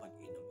naman po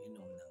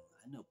pag-inom-inom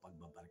ng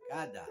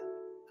pagbabarkada.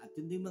 At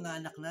hindi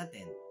mga anak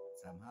natin,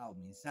 somehow,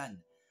 minsan,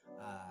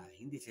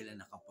 hindi sila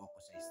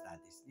nakapokus sa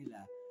studies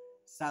nila.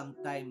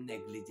 Sometimes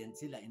negligent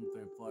sila in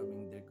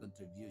performing their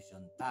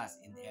contribution tasks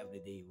in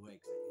everyday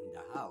works in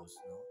the house,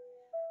 no?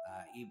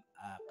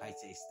 Kahit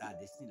sa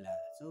studies nila.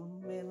 So,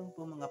 meron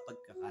po mga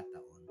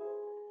pagkakataon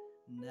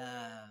na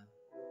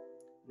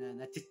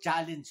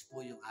challenge po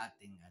yung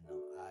ating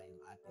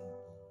yung ating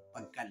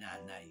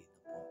pagkananay,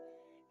 no po.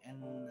 And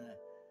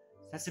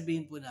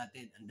sasabihin po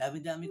natin, ang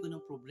dami-dami ko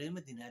ng problema,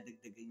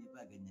 dinadagdagan niyo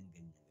pa,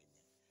 ganyan.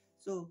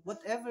 So,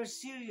 whatever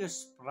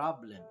serious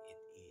problem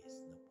it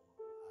is, no po,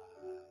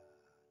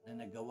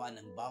 na nagawa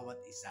ng bawat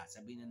isa,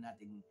 sabihin na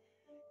natin,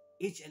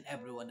 each and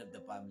every one of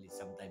the family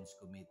sometimes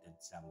committed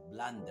some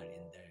blunder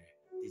in their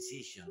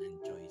decision and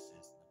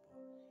choices, no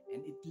po.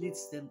 And it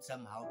leads them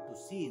somehow to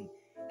sin.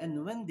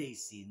 And when they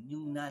sin,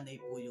 yung nanay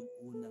po yung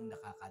unang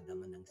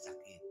nakakadama ng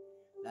sakit.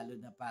 Lalo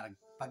na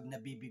pag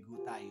nabibigo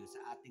tayo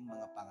sa ating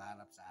mga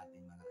pangarap sa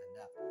ating mga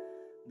anak.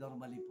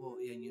 Normally po,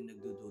 yan yung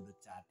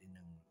nagdudulot sa atin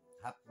ng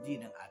hapdi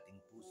ng ating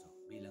puso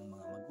bilang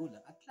mga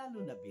magulang at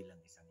lalo na bilang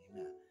isang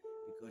ina.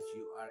 Because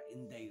you are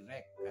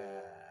indirect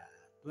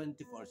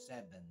 24/7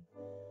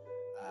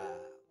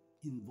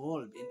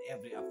 involved in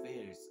every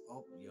affairs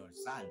of your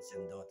sons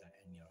and daughter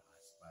and your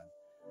husband,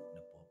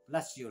 no po,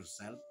 plus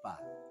yourself pa.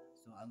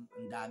 So ang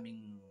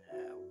daming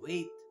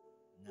weight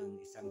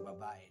ng isang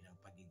babae ng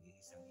pagiging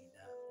isang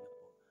ina, no po.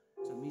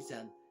 So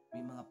minsan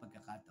may mga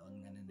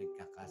pagkakataon nga na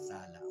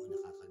nagkakasala o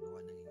nakakagawa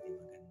ng hindi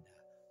maganda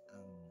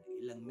ang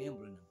ilang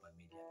miyembro ng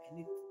pamilya,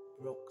 and it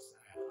breaks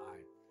our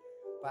heart.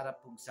 Para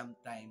pong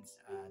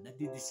sometimes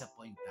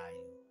nadidisappoint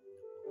tayo,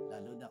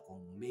 lalo na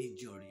kung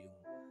major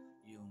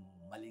yung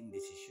maling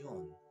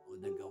desisyon o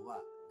nagawa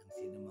ng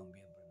sinumang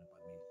miyembro ng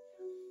pamilya.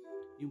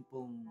 Yung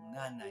pong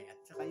nanay at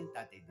saka yung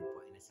tatay din po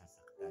ay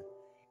nasasaktan.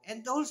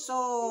 And also,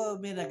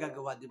 may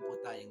nagagawa din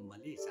po tayong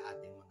mali sa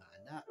ating mga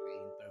anak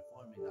in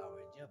performing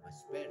our job as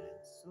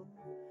parents. So,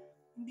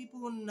 hindi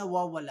po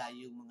nawawala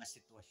yung mga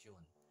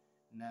sitwasyon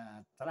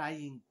na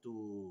trying to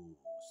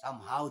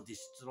somehow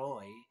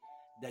destroy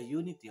the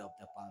unity of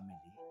the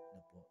family, no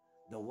po,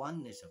 the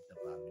oneness of the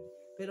family.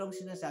 Pero ang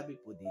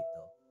sinasabi po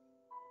dito,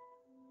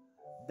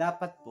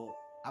 dapat po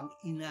ang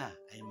ina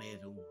ay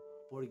mayroong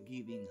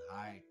forgiving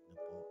heart, no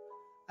po.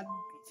 At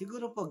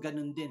siguro po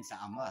ganun din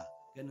sa ama,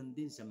 ganun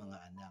din sa mga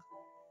anak.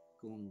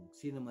 Kung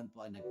sino man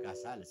po ang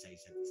nagkasala sa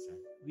isa't isa,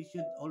 we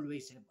should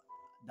always have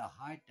the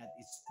heart that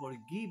is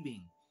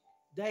forgiving.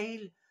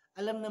 Dahil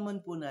alam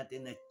naman po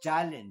natin na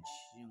challenge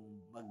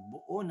yung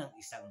magbuo ng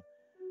isang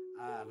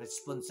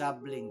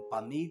responsableng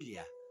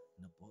pamilya,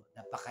 no po,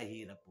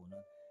 napakahirap po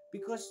nun.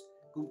 Because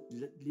kung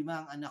 5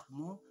 ang anak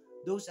mo,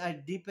 those are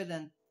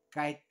different,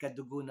 kahit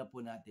kadugo na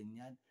po natin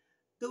yan,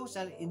 those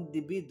are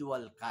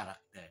individual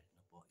character,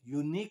 no po,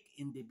 unique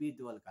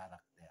individual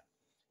character.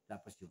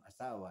 Tapos yung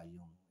asawa,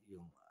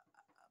 yung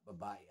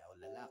babae o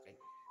lalaki,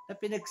 na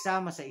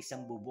pinagsama sa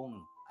isang bubong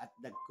at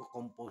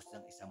nagko-compose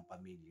ng isang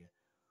pamilya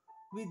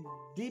with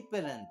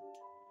different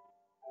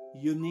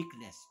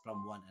uniqueness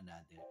from one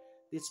another.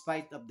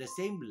 Despite of the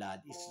same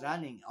blood is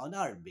running on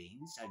our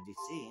veins are the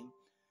same,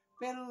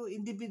 Pero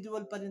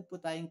individual pa rin po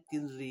tayong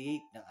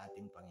kinreate ng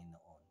ating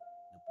Panginoon.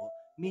 Ano po?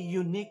 May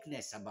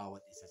uniqueness sa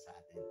bawat isa sa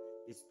atin,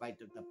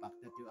 despite of the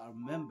fact that you are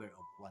member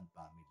of one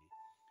family.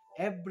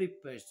 Every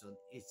person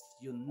is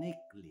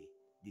uniquely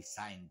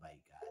designed by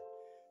God.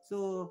 So,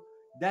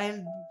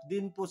 dahil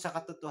din po sa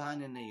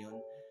katotohanan na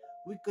yun,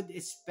 we could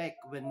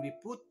expect when we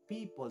put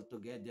people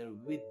together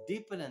with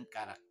different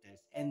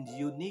characters and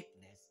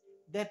uniqueness,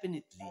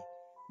 definitely,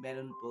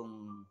 meron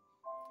pong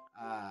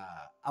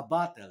a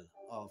battle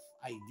of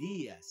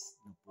ideas,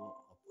 no po,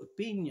 of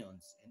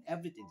opinions, and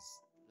everything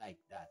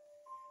like that.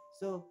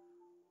 So,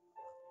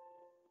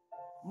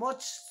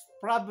 much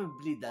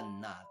probably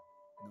than not,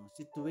 no,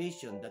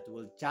 situation that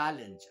will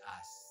challenge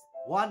us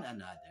one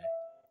another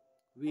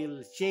will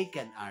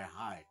shaken our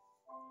heart,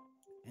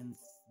 and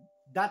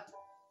that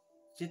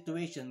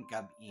situation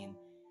come in,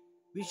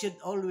 we should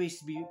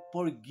always be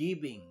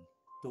forgiving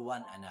to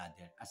one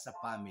another as a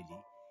family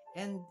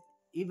and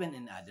even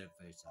in other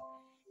person.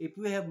 If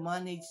we have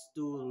managed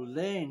to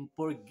learn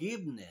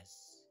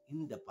forgiveness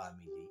in the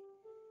family,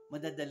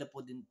 madadala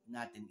po din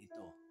natin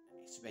ito,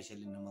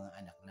 especially ng mga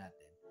anak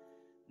natin,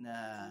 na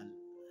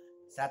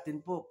sa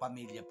atin po,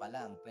 pamilya pa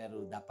lang,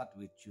 pero dapat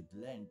we should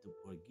learn to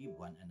forgive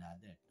one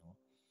another, no?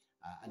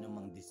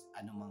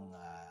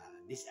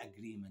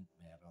 Disagreement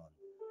meron,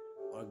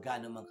 or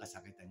gaano man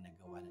kasakit ang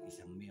nagawa ng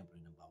isang miyembro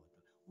ng bawat.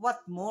 What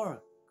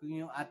more kung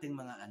yung ating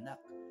mga anak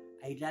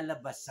ay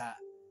lalabas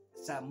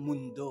sa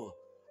mundo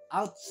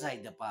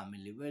outside the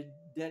family where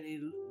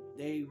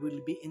they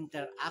will be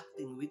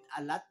interacting with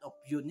a lot of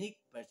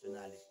unique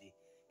personality.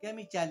 Kaya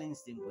may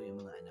challenge din po yung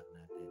mga anak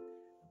natin.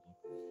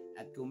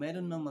 At kung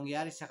meron mang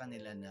mangyari sa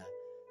kanila na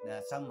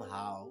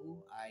somehow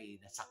ay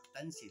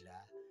nasaktan sila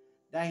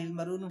dahil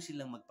marunong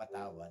silang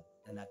magpatawad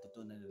na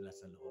natutunan nila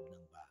sa loob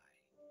ng bahay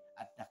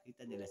at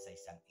nakita nila sa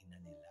isang ina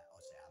nila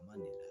o sa ama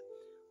nila,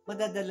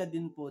 madadala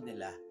din po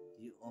nila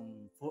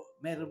yung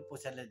meron po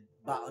sila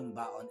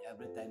baon-baon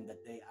every time that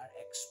they are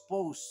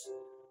exposed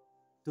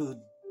to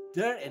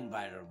their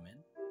environment,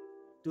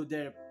 to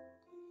their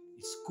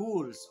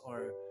schools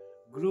or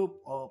group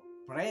of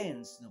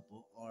friends, no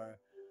po, or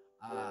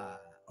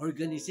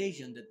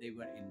organization that they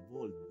were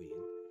involved with,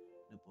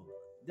 no po,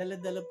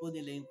 dala-dala po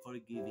nila yung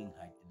forgiving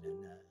heart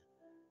nila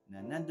na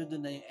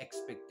nandoon na yung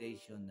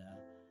expectation na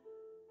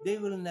they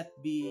will not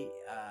be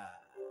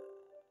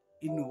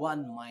in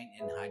one mind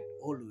and heart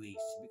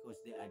always because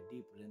they are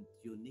different,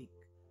 unique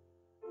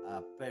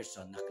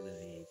person na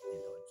create ni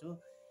Lord. So,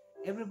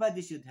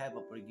 everybody should have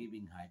a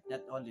forgiving heart,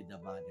 not only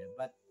the mother,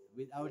 but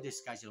with our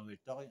discussion,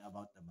 we're talking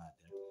about the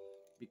mother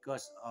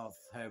because of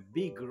her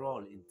big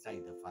role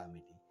inside the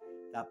family.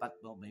 Dapat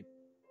mo may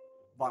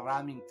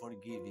maraming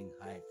forgiving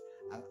heart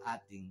ang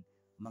ating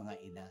mga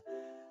ina.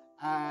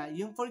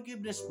 Yung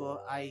forgiveness po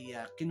ay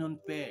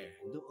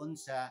kinonpare doon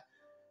sa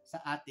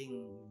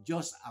ating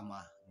Diyos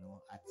Ama, no,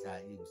 at sa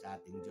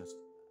ating Diyos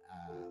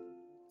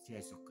si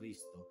Yesu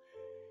Kristo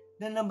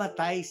na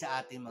namatay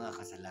sa ating mga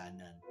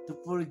kasalanan to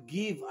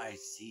forgive our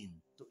sin,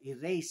 to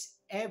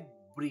erase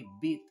every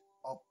bit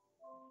of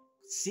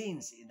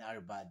sins in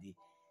our body.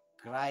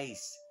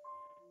 Christ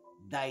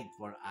died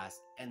for us,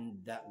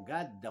 and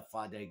God the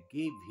Father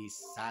gave His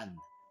Son,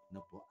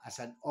 no po, as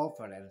an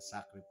offer and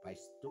sacrifice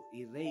to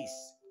erase,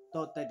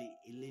 totally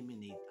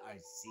eliminate our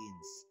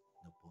sins,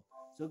 no po.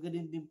 So,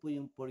 ganun din po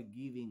yung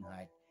forgiving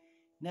heart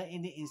na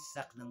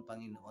ini-instruct ng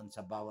Panginoon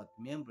sa bawat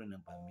miyembro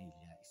ng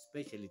pamilya,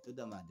 especially to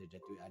the mother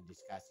that we are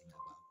discussing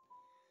about,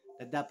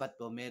 na dapat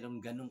po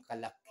merong ganung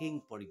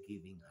kalaking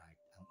forgiving heart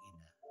ang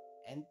ina.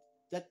 And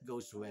that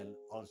goes well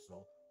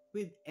also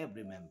with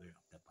every member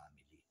of the family.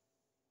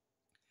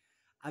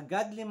 A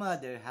godly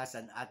mother has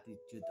an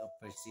attitude of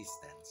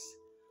persistence.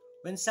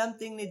 When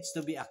something needs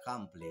to be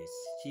accomplished,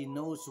 she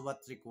knows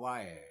what's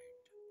required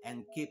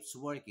and keeps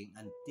working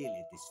until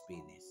it is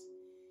finished.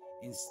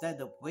 Instead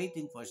of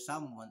waiting for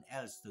someone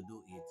else to do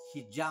it,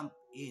 she jumps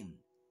in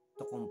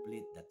to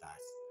complete the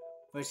task.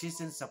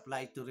 Persistence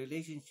applies to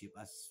relationship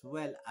as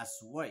well as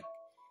work.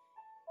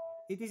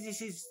 It is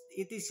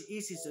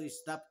easy to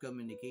stop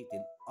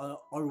communicating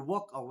or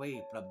walk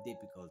away from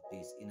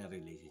difficulties in a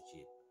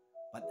relationship.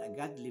 But a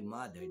godly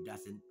mother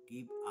doesn't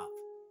give up.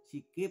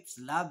 She keeps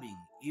loving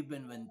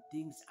even when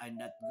things are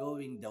not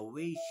going the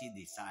way she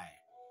desires.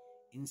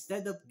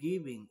 Instead of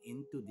giving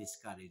into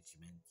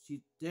discouragement, she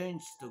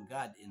turns to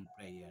God in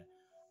prayer,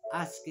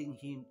 asking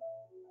Him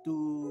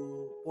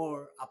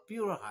for a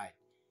pure heart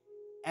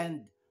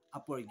and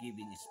a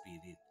forgiving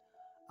spirit.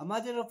 A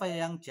mother of a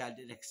young child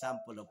is an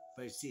example of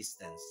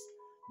persistence.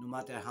 No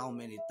matter how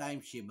many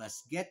times she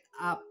must get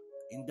up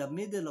in the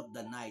middle of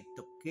the night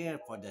to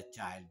care for the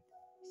child,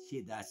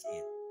 she does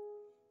it.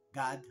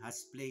 God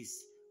has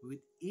placed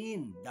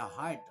within the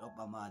heart of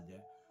a mother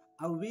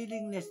a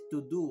willingness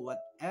to do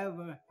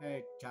whatever her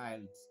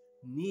child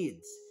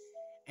needs.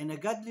 And a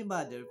godly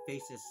mother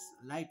faces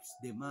life's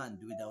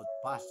demand without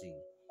pausing,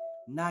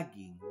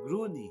 nagging,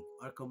 groaning,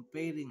 or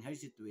comparing her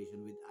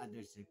situation with other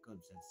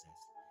circumstances.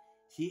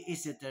 She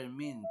is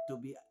determined to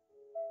be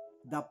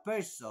the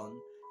person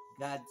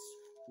God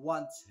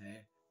wants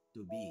her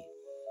to be.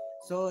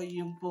 So,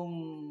 yung pong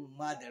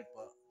mother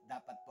po,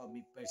 dapat po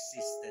may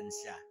persistence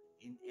siya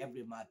in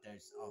every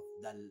matters of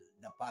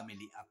the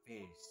family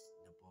affairs.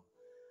 No po.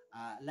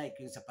 Like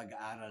yung sa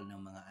pag-aaral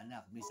ng mga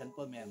anak. Minsan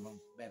po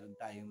meron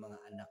tayong mga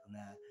anak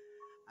na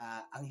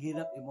ang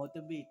hirap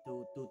i-motivate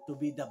to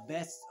be the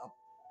best of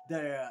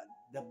their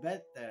the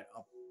better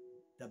of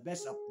the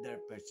best of their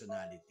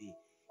personality.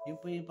 Yun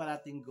po yung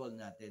parating goal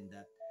natin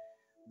that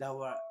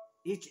our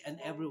each and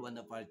every one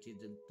of our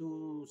children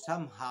to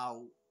somehow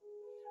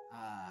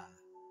uh,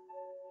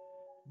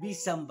 be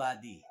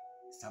somebody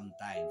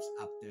sometimes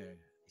after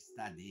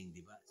studying,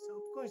 di ba? So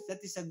of course that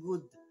is a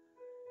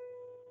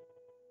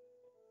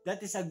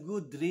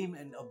good dream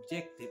and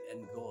objective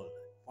and goal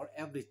for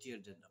every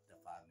children of the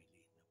family.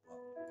 No po?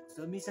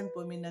 So minsan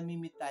po may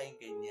namimit tayong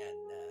ganyan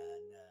na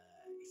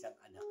isang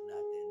anak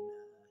natin na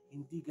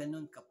hindi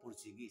ganun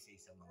kapursige sa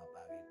isang mga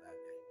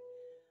bagay-bagay.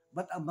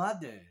 But a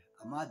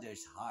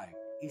mother's heart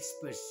is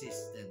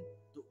persistent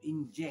to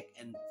inject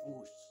and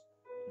push,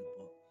 no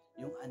po,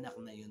 yung anak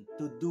na yun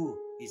to do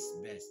his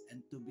best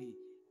and to be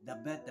the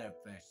better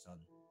person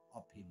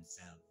of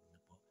himself. No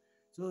po.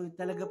 So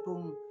talaga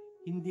pong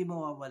hindi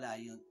mawawala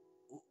yun.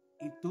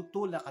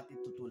 Itutulak at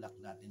itutulak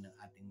natin ng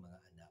ating mga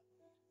anak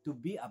to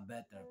be a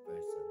better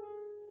person,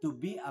 to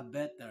be a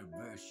better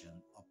version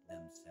of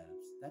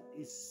themselves. That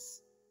is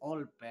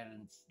all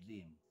parents'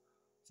 dream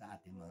sa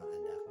ating mga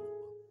anak. No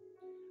po.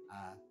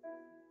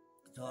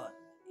 So,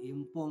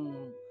 yung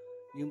pong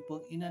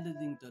inano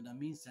din to na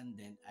minsan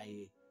din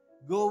ay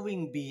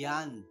going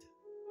beyond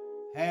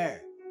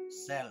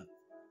herself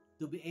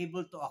to be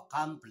able to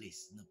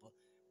accomplish. No po.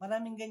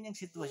 Maraming ganyang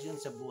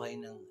sitwasyon sa buhay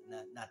ng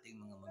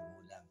nating mga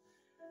magulang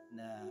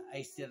na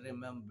I still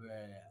remember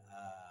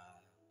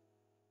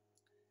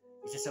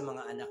isa sa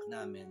mga anak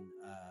namin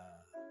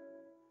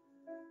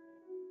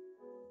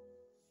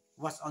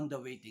was on the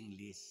waiting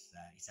list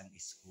sa isang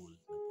school.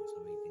 No po, sa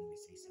waiting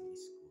list sa isang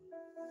school.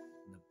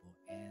 No po.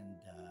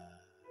 And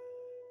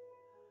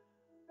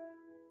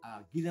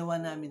ginawa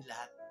namin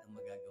lahat ng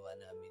magagawa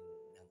namin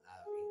ng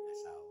aking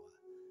asawa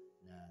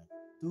na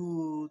to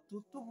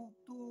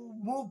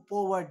move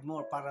forward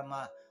more para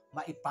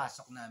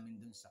maipasok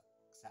namin dun sa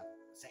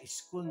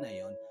school na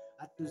yon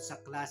at dun sa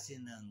klase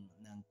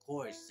ng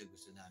course na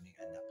gusto naming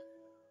anak.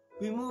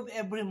 We move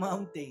every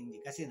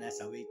mountain kasi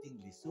nasa waiting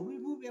list. So we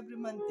move every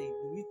mountain.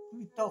 We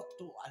talk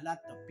to a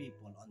lot of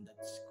people on that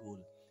school.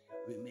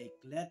 We make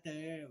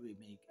letter, we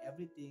make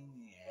everything,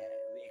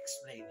 we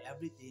explain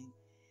everything.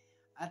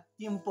 At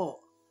yun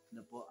po,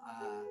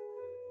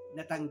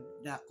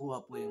 nakuha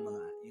po yung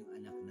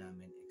anak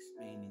namin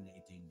explaining na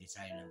ito yung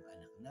desire ng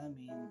anak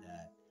namin,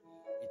 that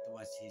it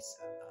was his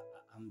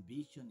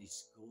ambition,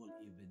 his goal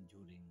even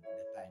during the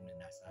time na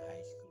nasa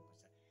high school pa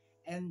siya.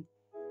 And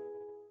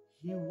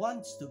he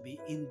wants to be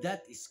in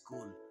that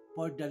school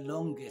for the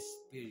longest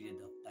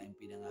period of time.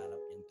 Pinangarap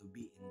niyang to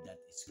be in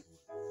that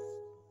school.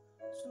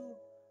 So,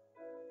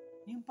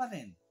 yun pa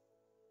rin.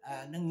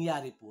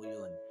 Nangyari po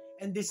yun.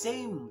 And the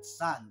same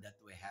son that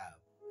we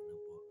have,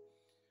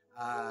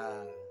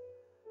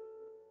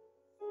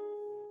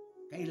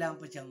 kailangan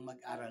pa siyang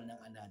mag-aral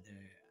ng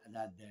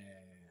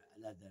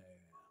another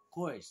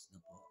course,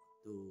 no po,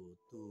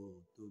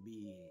 to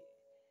be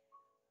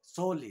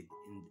solid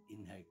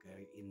in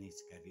his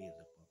career,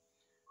 no po.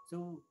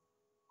 So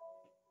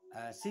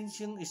since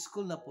yung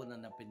school na po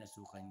na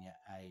pinasukan niya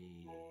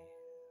ay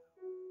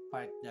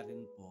part na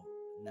rin po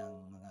ng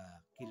mga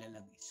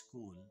kilalang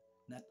school,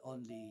 not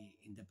only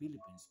in the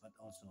Philippines but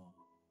also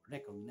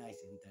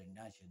recognized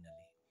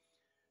internationally.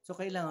 So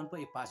kailangan po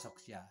ipasok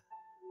siya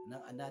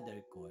ng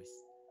another course,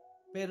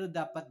 pero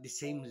dapat the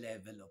same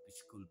level of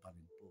school pa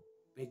rin po.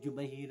 Medyo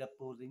mahirap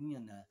po rin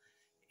yun na,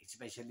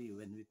 especially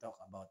when we talk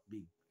about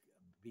big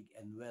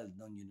and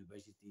well-known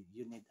university,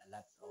 you need a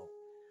lot of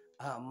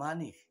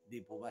money, di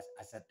po ba,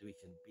 as a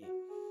tuition fee.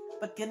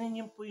 But ganun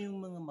yun po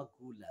yung mga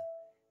magulang.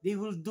 They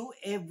will do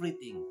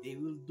everything. They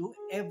will do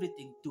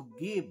everything to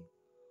give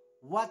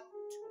what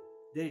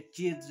their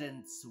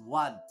children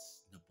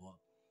wants, no po.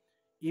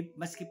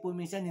 Maski po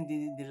minsan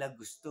hindi nila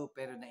gusto,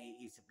 pero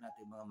naiisip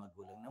natin mga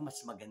magulang na mas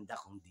maganda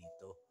kung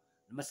dito,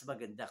 mas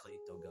maganda kung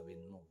ito gawin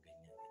mo,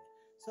 ganyan.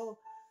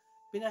 So,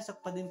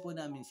 pinasok pa din po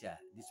namin siya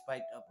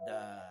despite of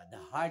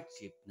the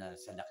hardship na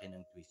sa laki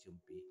ng tuition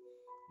fee,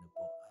 no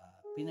po.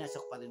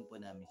 Pinasok pa rin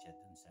po namin siya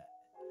dun sa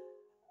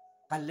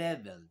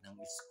ka-level ng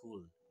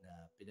school na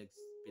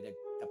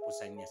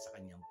pinagtapusan niya sa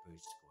kanyang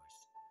first course.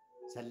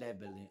 Sa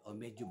level niya, o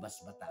medyo mas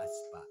mataas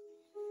pa.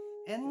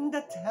 And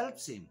that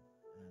helps him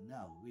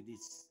now with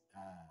his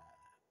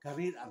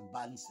career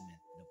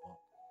advancement, no po.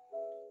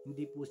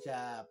 Hindi po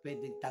siya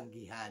pwedeng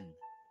tanggihan,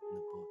 no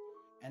po.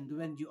 And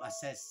when you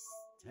assess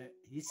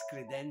his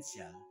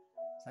credential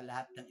sa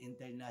lahat ng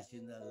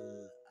international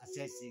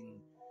assessing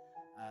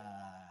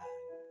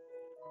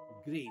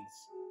grades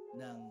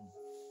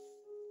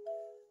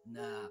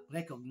na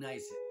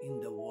recognized in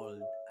the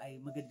world, ay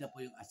maganda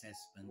po yung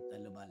assessment na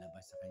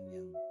lumalabas sa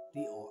kanyang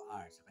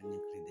TOR, sa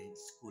kanyang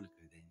school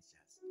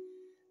credentials.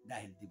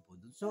 Dahil din po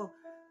dun. So,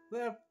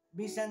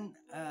 bisan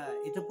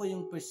ito po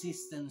yung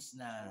persistence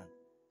na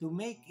to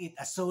make it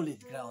a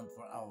solid ground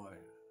for our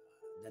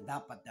na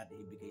dapat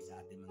natin ibigay sa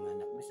ating mga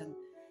anak. Minsan,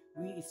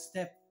 we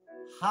step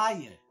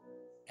higher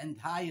and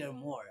higher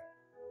more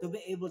to be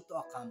able to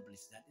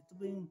accomplish that. Ito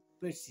po yung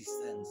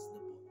persistence na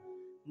po,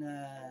 na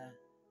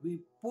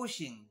we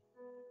pushing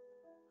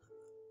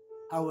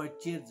our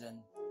children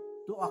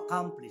to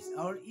accomplish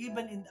or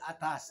even in at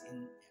us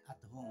in at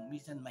home.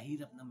 Minsan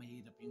mahirap na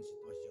mahirap yung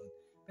sitwasyon.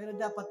 Pero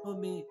dapat po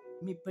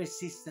may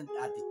persistent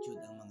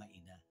attitude ang mga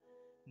ina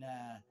na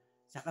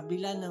sa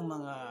kabila ng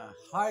mga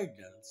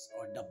hurdles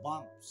or the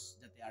bumps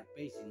that they are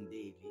facing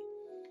daily,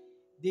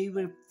 they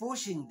were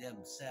pushing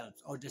themselves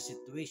or the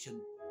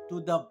situation to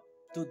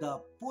the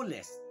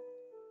fullest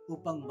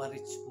upang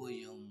ma-reach po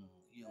yung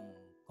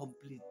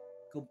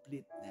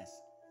completeness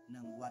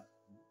ng what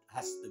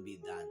has to be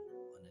done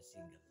on a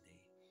single day.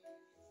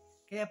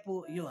 Kaya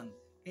po yun,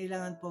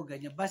 kailangan po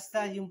ganyan.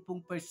 Basta yung pong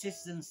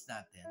persistence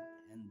natin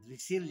and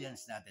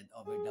resilience natin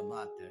over the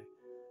matter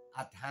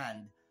at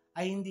hand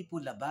ay hindi po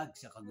labag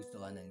sa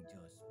kagustuhan ng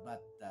Diyos.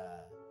 But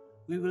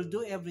we will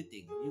do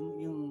everything.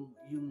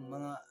 Yung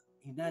mga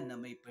ina na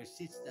may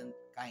persistent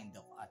kind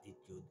of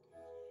attitude,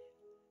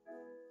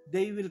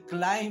 they will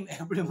climb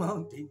every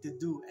mountain to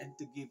do and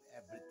to give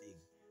everything,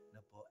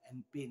 no po,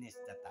 and finish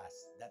the task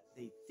that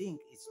they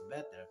think is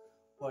better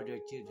for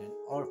their children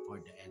or for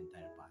the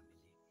entire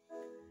family.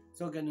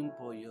 So ganun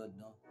po yun,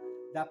 no?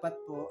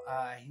 Dapat po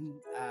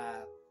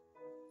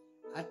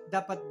at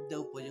dapat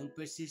daw po yung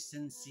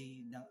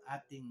persistency ng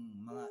ating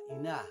mga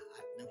ina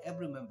at ng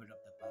every member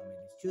of the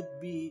family should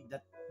be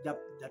that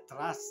the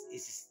trust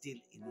is still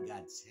in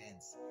God's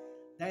hands.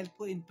 Dahil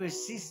po in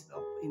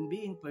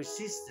being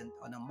persistent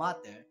on a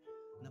matter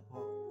na po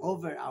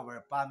over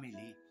our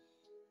family,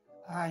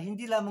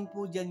 hindi lamang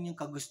po dyan yung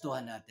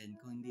kagustuhan natin,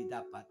 kung hindi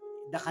dapat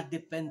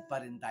nakadepend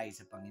pa rin tayo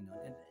sa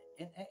Panginoon.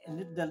 And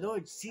if the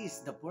Lord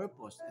sees the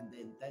purpose and the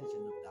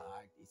intention of the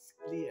heart is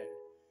clear,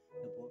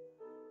 na po,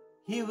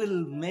 He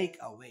will make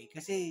a way.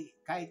 Kasi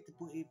kahit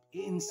po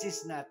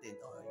i-insist natin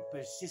o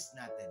i-persist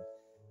natin,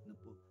 no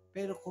po,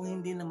 pero kung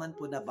hindi naman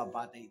po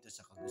nababatay ito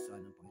sa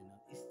kagustuhan ng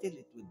Panginoon, still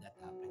it would not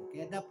happen.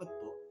 Kaya dapat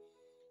po,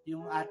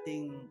 yung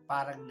ating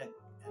parang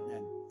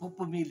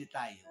nagpupumili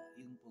tayo,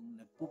 yung pong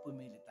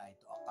nagpupumili tayo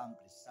to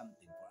accomplish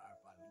something for our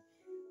family,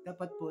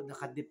 dapat po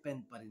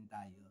nakadepend pa rin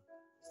tayo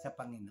sa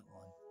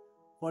Panginoon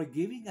for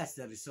giving us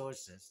the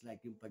resources,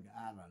 like yung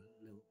pag-aaral,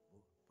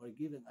 for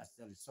giving us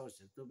the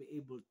resources to be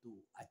able to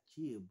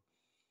achieve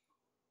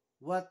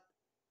what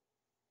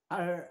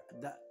are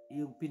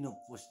yung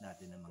pinupush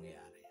natin na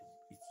mangyari.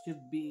 It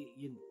should be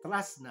yung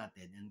trust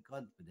natin and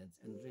confidence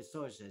and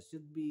resources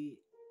should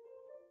be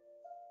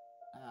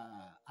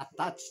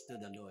attached to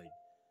the Lord,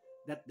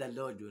 that the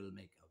Lord will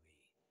make a way.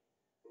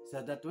 So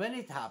that when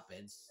it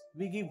happens,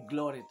 we give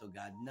glory to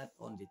God, not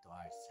only to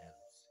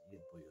ourselves.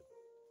 Yun po yun.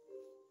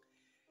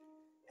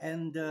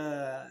 And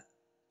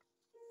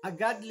a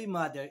godly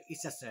mother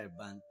is a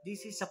servant.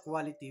 This is a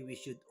quality we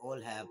should all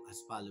have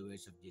as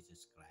followers of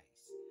Jesus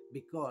Christ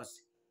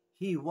because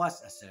He was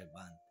a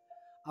servant.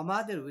 A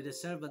mother with a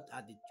servant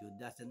attitude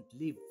doesn't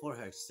live for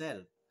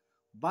herself,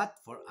 but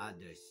for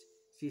others.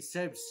 She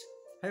serves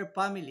her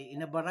family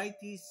in a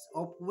variety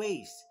of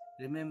ways,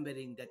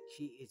 remembering that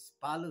she is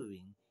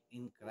following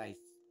in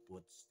Christ's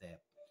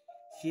footsteps.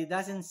 She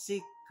doesn't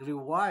seek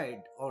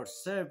reward or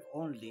serve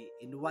only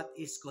in what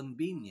is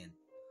convenient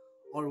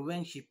or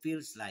when she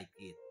feels like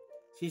it.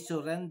 She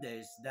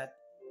surrenders that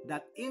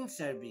in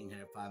serving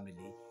her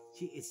family,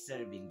 she is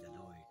serving the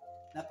Lord.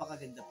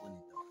 Napakaganda po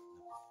nito.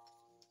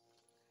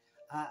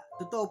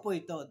 Totoo po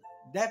ito.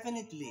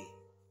 Definitely,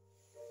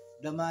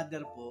 the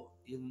mother po,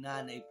 yung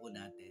nanay po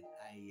natin,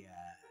 ay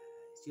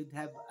should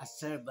have a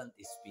servant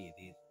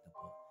spirit.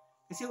 Po.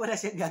 Kasi wala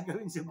siyang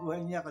gagawin sa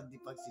buhay niya kundi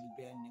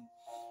pagsilbihan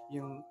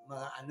yung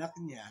mga anak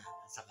niya,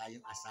 saka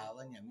yung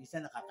asawa niya.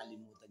 Minsan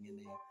nakakalimutan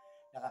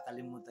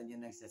niya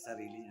na sa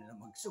sarili niya na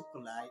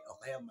magsuklay o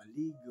kaya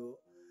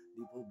maligo,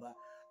 di po ba?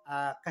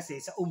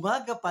 Kasi sa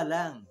umaga pa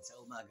lang,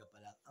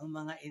 ang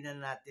mga ina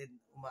natin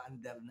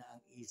umaandar na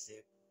ang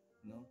isip,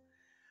 no?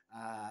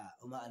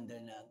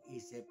 Umaandar na ang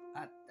isip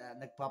at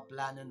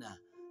nagpaplano na,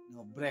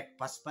 no?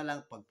 Breakfast pa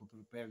lang,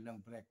 pagpo-prepare ng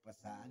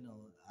breakfast sa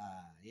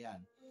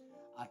yan.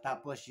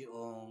 Tapos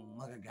yung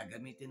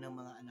magagamitin ng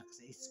mga anak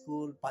sa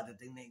school,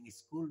 padating na yung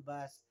school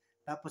bus,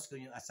 tapos kung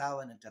yung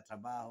asawa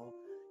nagtatrabaho,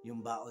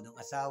 yung baon ng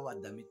asawa,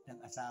 damit ng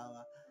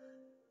asawa.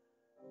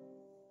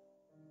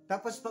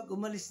 Tapos pag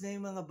umalis na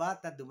yung mga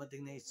bata,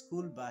 dumating na yung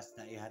school bus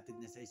na ihatid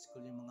na sa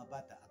school yung mga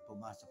bata at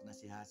pumasok na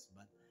si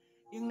husband.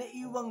 Yung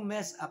naiwang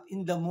mess up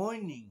in the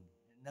morning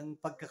ng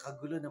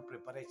pagkakagulo ng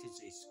preparation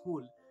sa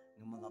school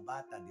ng mga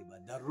bata, di ba?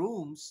 The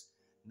rooms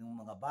ng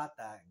mga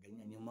bata,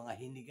 ganyan, yung mga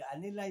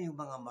hinigaan nila, yung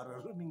mga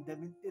maruruming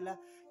damit nila,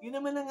 yun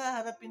naman ang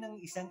haharapin ng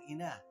isang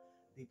ina,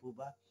 di po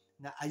ba?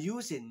 Na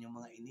ayusin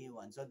yung mga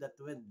iniwan so that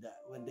when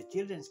the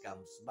children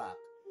comes back,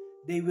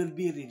 they will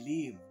be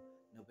relieved,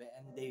 no?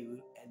 And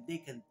they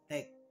can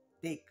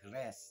take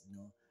rest,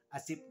 no?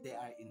 As if they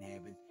are in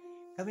heaven.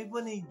 Kami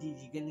po ni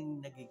Gigi,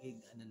 ganun nagiging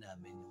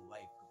namin, yung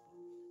wife ko po,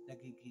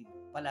 nagiging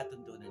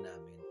palatuntunan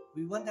namin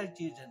We want our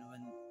children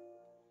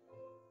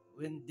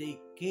when they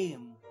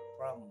came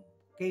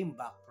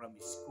back from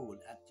school,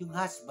 at yung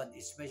husband,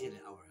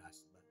 especially our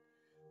husband,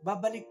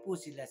 babalik po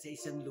sila sa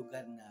isang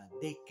lugar na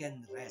they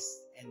can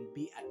rest and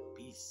be at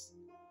peace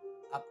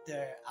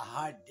after a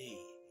hard day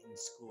in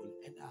school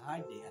and a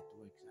hard day at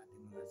work sa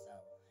ating mga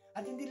asawa.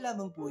 At hindi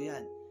lamang po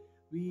yan.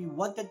 We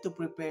wanted to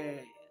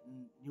prepare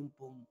yung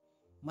pong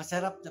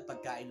masarap na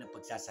pagkain na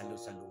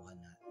pagsasalo-saluhan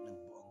ng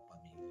buong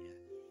pamilya.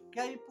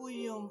 Kaya po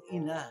yung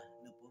ina,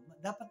 no po,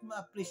 dapat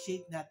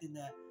ma-appreciate natin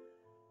na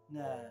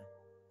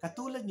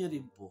katulad nyo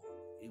rin po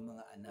yung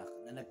mga anak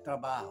na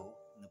nagtrabaho,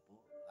 no po,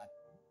 at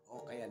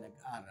o kaya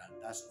nag-aral,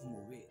 tapos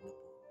umuwi, no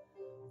po.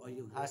 O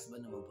yung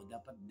husband naman po,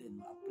 dapat din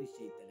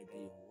ma-appreciate talaga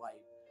yung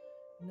wife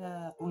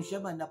na kung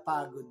siya man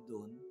napagod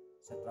doon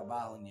sa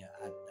trabaho niya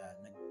at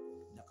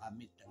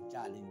nakamit ng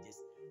challenges,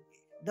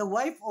 the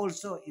wife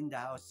also in the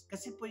house,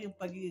 kasi po yung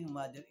pagiging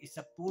mother is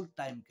a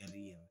full-time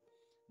career.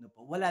 No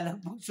po, wala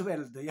lang pong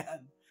sweldo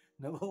yan.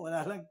 No po,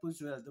 wala lang pong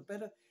sweldo.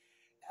 Pero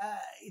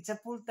it's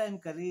a full-time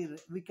career.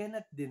 We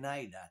cannot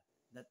deny that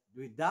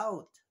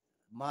without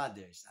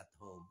mothers at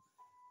home,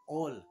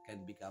 all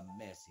can become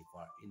messy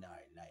in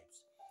our lives.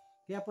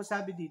 Kaya po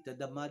sabi dito,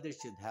 the mother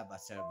should have a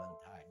servant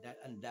heart. Dahil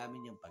ang dami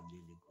niyang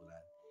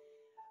paglilingkuran.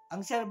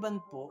 Ang servant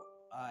po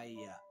ay,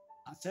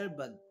 ang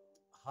servant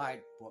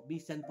heart po,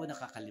 minsan po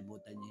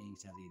nakakalimutan niya yung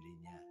sarili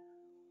niya.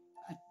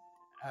 At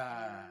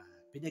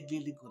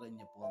pinaglilingkuran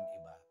niya po ang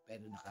iba,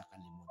 pero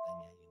nakakalimutan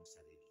niya yung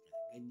sarili niya.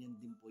 Ganyan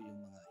din po yung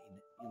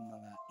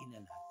mga ina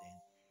natin.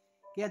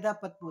 Kaya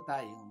dapat po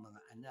tayong mga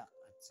anak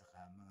at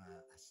saka mga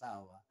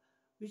asawa,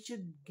 we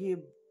should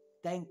give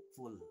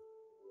thankful.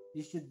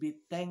 You should be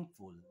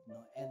thankful,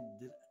 no,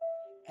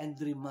 and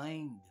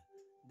remind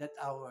that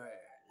our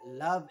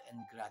love and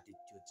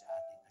gratitude sa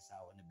ating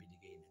asawa na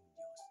binigay ng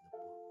Diyos, no po.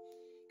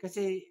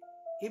 Kasi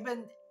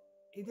even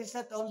it is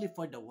not only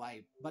for the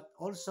wife but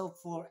also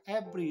for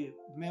every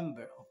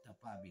member of the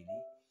family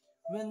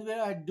when we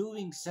are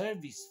doing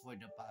service for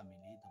the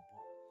family, no po.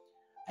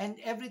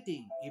 And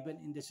everything, even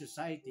in the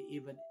society,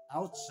 even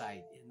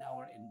outside in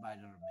our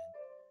environment,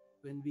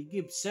 when we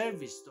give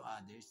service to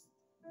others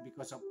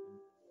because of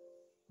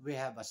we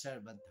have a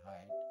servant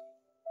heart,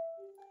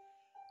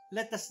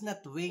 let us not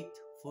wait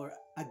for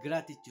a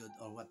gratitude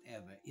or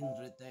whatever in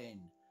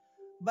return,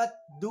 but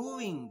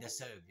doing the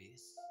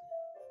service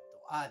to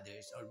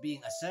others or being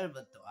a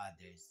servant to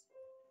others,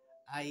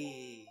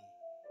 we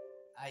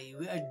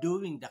are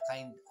doing the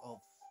kind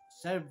of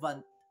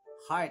servant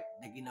heart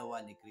na ginawa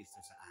ni Kristo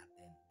sa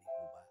atin, di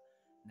po ba?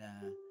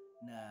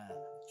 Na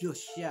Diyos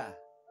siya,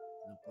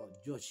 ano po,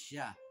 Diyos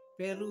siya,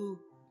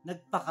 pero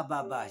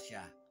nagpakababa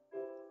siya.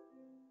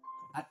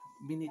 At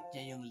minute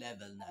niya yung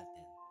level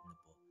natin. Ano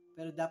po.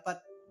 Pero dapat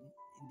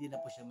hindi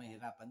na po siya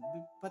mahirapan.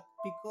 But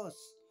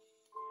because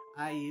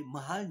ay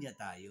mahal niya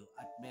tayo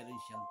at meron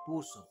siyang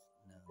puso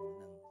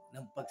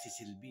ng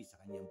pagsisilbi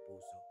sa kanyang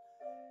puso,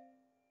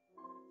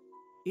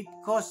 it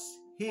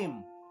cost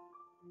him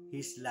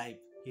his life,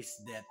 his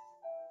death,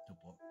 ito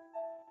po,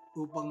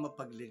 upang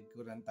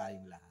mapaglingkuran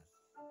tayong lahat.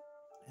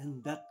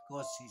 And that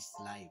cost his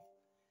life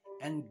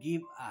and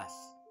give us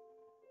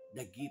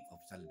the gift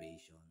of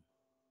salvation.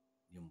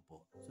 Yun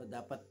po. So,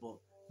 dapat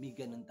po, may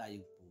ganun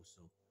tayong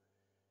puso.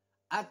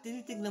 At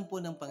tinitignan po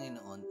ng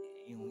Panginoon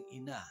yung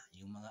ina,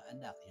 yung mga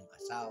anak, yung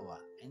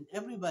asawa, and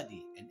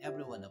everybody, and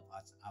every one of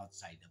us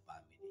outside the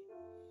family.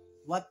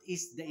 What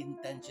is the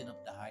intention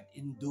of the heart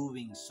in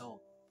doing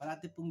so?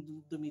 Parati pong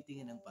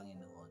tumitingin ng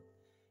Panginoon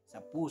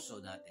sa puso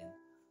natin.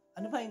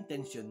 Ano ba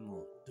intention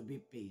mo? To be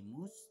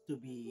famous?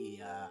 To be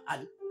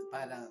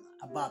parang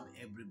above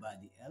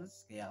everybody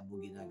else? Kaya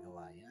mo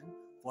ginagawa yan?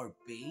 For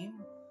fame?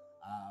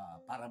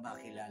 Para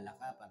makilala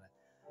ka, para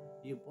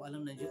yun po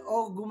alam na Diyos.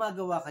 O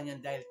gumagawa ka niyan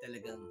dahil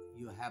talagang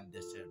you have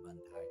the servant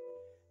heart.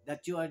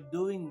 That you are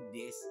doing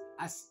this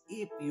as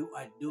if you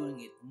are doing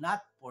it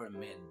not for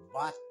men,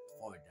 but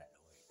for the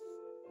Lord.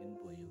 Yun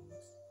po yung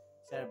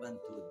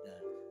servanthood na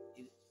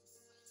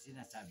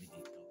sinasabi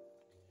dito.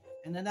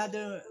 And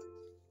another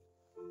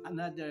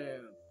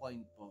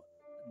point po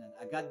ng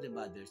a godly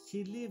mother,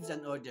 she lives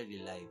an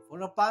orderly life.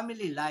 For a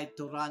family life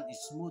to run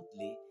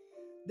smoothly,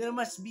 there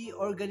must be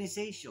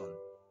organization,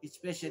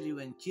 especially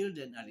when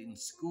children are in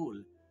school,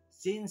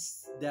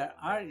 since there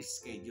are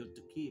schedules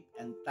to keep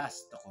and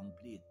tasks to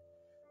complete.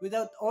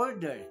 Without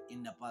order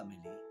in the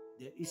family,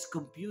 there is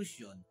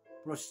confusion,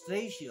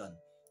 frustration,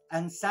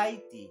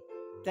 anxiety,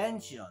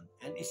 tension,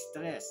 and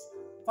stress.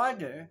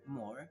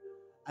 Furthermore,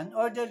 an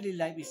orderly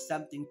life is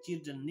something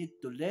children need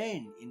to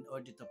learn in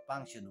order to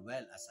function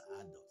well as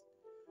adults.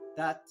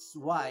 That's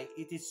why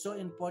it is so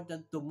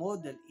important to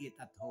model it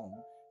at home,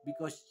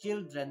 because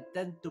children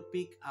tend to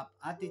pick up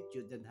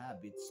attitude and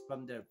habits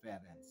from their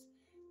parents.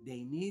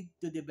 They need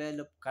to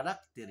develop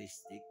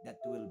characteristics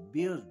that will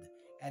build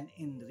and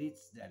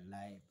enrich their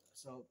life.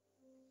 So,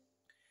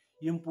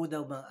 yung po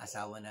daw mga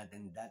asawa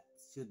natin, that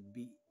should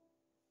be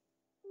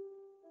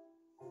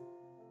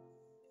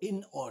in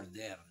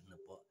order. No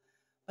po?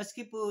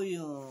 Maski po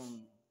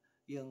yung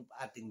yung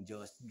ating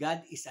Diyos,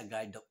 God is a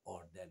God of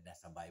order.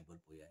 Nasa Bible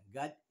po yan.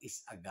 God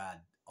is a God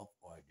of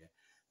order.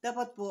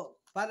 Dapat po,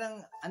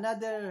 parang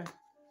another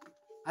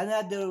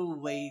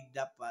way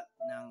dapat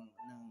ng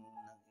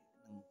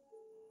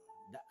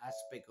the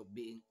aspect of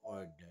being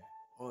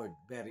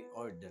very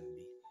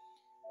orderly.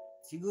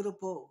 Siguro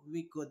po,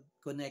 we could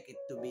connect it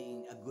to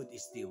being a good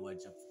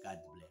stewards of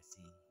God's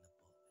blessing. Ano po,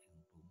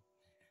 yun po.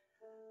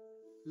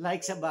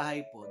 Like sa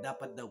bahay po,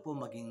 dapat daw po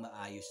maging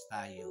maayos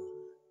tayo.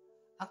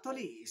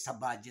 Actually, sa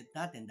budget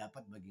natin,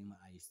 dapat maging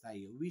maayos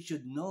tayo. We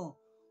should know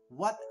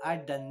what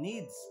are the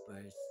needs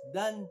first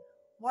than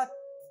what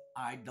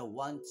are the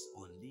wants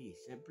only.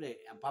 Siyempre,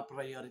 ang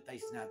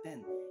paprioritize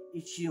natin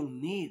is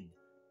yung need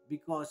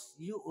because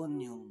yun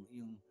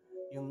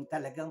yung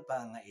talagang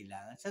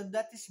pangailangan. So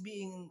that is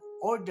being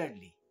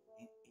orderly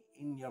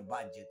in your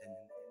budget and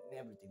in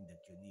everything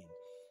that you need.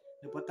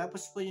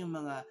 Tapos po yung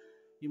mga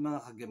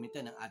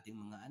kagamitan ng ating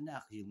mga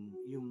anak,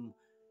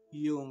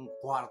 yung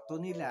kwarto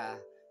nila,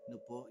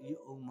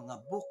 yung mga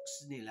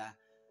books nila,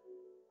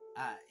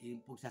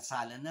 yung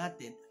pagsasala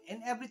natin,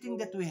 and everything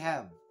that we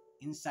have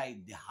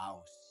inside the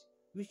house.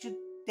 We should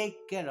take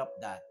care of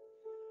that.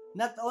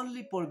 Not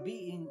only for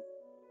being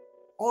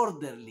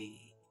orderly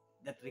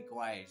that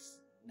requires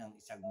ng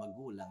isang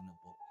magulang,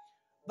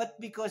 but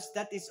because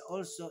that is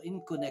also in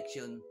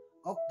connection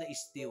of the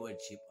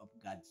stewardship of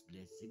God's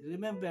blessing.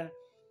 Remember,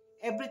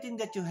 everything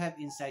that you have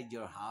inside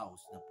your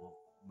house,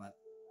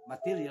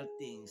 material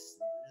things,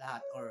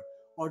 lahat,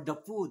 or the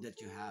food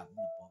that you have,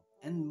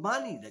 and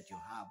money that you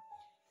have,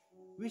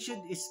 we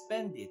should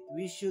spend it.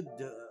 We should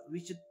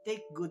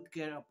take good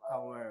care of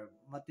our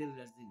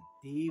material things,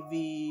 TV,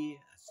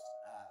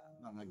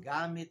 mga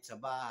gamit sa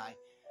bahay.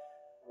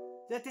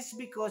 That is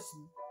because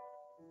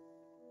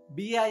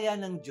biyaya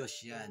ng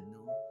Diyos yan.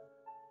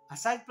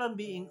 Aside from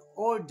being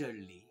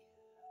orderly,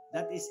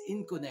 that is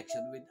in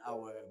connection with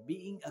our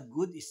being a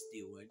good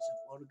stewards of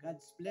our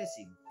God's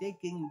blessing,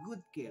 taking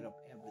good care of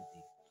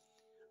everything,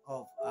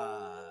 of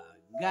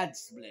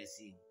God's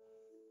blessing.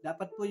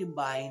 Dapat po yung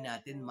bahay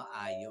natin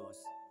maayos.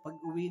 Pag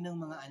uwi ng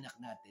mga anak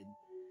natin,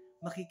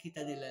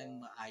 makikita nila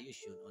yung maayos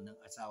yun o ng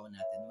asawa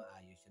natin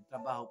maayos yun.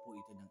 Trabaho po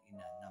ito ng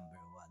ina,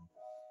 number one.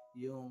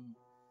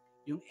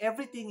 Yung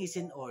everything is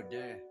in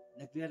order.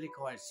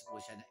 Nagre-requires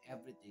po siya na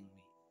everything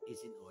is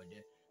in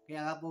order.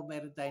 Kaya nga po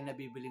meron tayong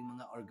nabibiling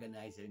mga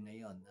organizer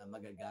ngayon na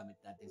magagamit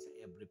natin sa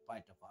every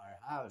part of our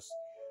house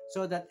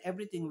so that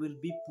everything will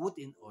be put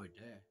in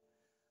order.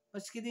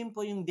 Maski din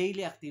po yung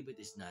daily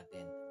activities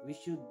natin, we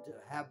should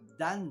have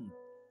done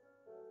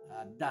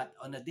that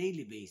on a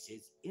daily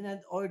basis in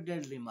an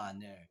orderly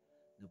manner.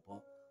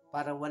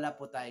 Para wala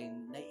po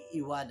tayong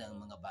naiiwan ng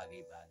mga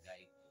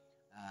bagay-bagay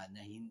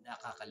na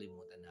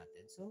nakakalimutan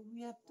natin. So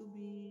we have to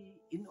be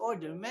in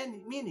order.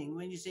 Meaning,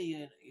 when you say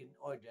in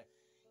order,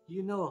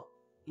 you know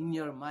in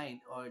your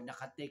mind or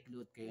nakatake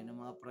note kayo ng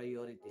mga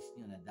priorities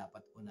nyo na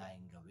dapat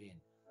unahing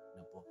gawin.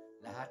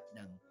 Lahat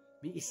ng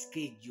may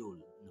schedule.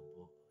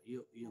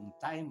 Yung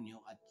time nyo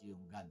at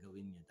yung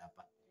gagawin nyo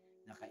dapat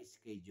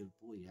naka-schedule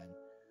po yan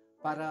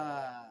para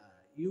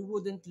you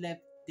wouldn't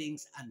let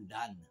things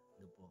undone.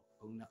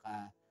 Kung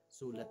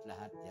nakasulat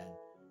lahat yan,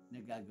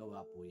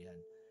 nagagawa po yan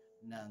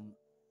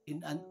in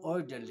an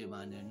orderly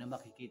manner na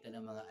makikita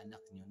ng mga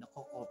anak nyo,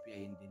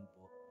 nakokopyahin din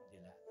po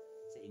nila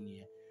sa inyo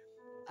yan.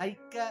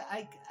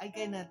 I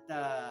cannot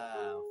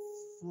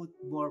put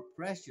more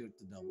pressure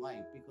to the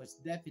wife because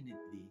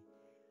definitely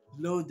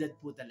loaded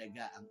po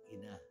talaga ang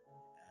ina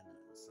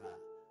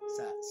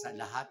sa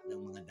lahat ng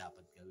mga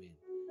dapat gawin.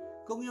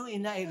 Kung yung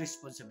ina ay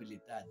responsable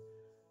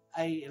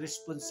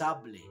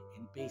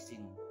in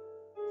facing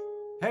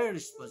her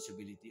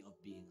responsibility of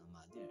being a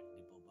mother,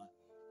 di po ba?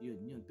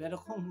 Yun. Pero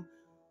kung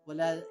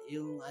wala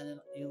yung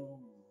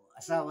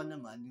asawa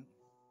naman, yung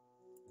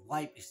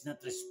wife is not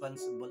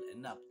responsible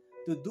enough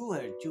to do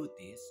her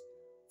duties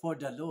for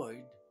the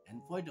Lord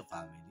and for the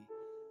family,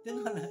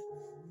 then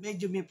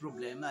medyo may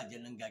problema.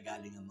 Diyan ang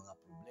gagaling ang mga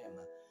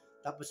problema.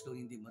 Tapos kung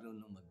hindi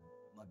marunong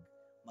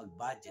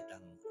mag-budget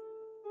ang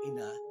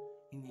ina,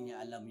 hindi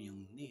niya alam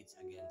yung needs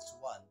against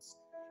wants,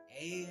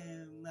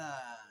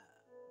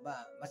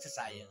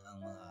 masasayang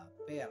ang mga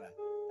pera.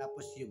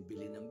 Tapos yung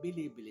bili ng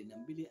bili,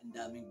 ang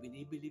daming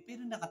binibili,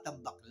 pero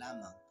nakatambak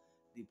lamang.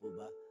 Di po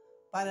ba?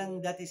 Parang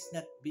that is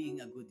not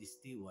being a good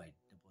steward.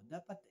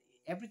 Dapat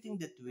everything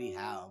that we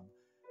have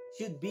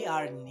should be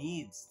our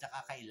needs.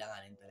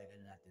 Nakakailanganin talaga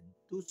natin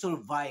to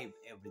survive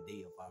every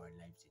day of our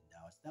lives in the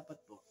house.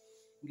 Dapat po,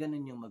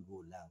 ganun yung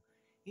magulang.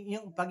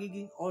 Yung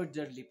pagiging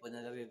orderly po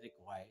na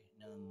nare-require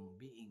ng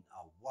being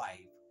a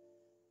wife,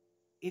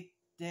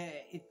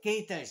 it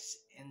caters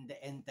in the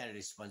entire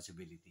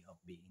responsibility of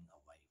being a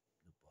wife.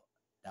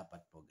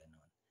 Dapat po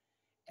ganun.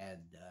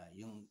 And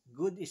yung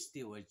good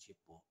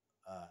stewardship po,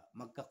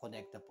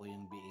 magkakonekta po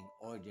yung being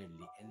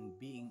orderly and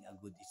being a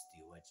good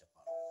steward of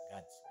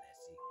God's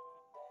blessing.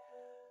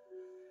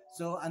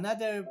 So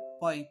another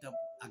point of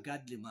a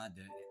godly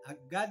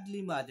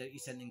mother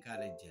is an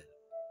encourager.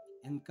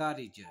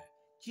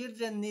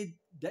 Children need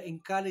the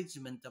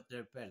encouragement of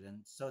their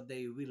parents so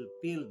they will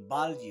feel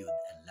valued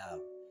and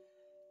loved.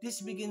 This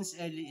begins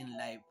early in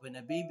life when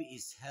a baby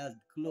is held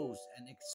close and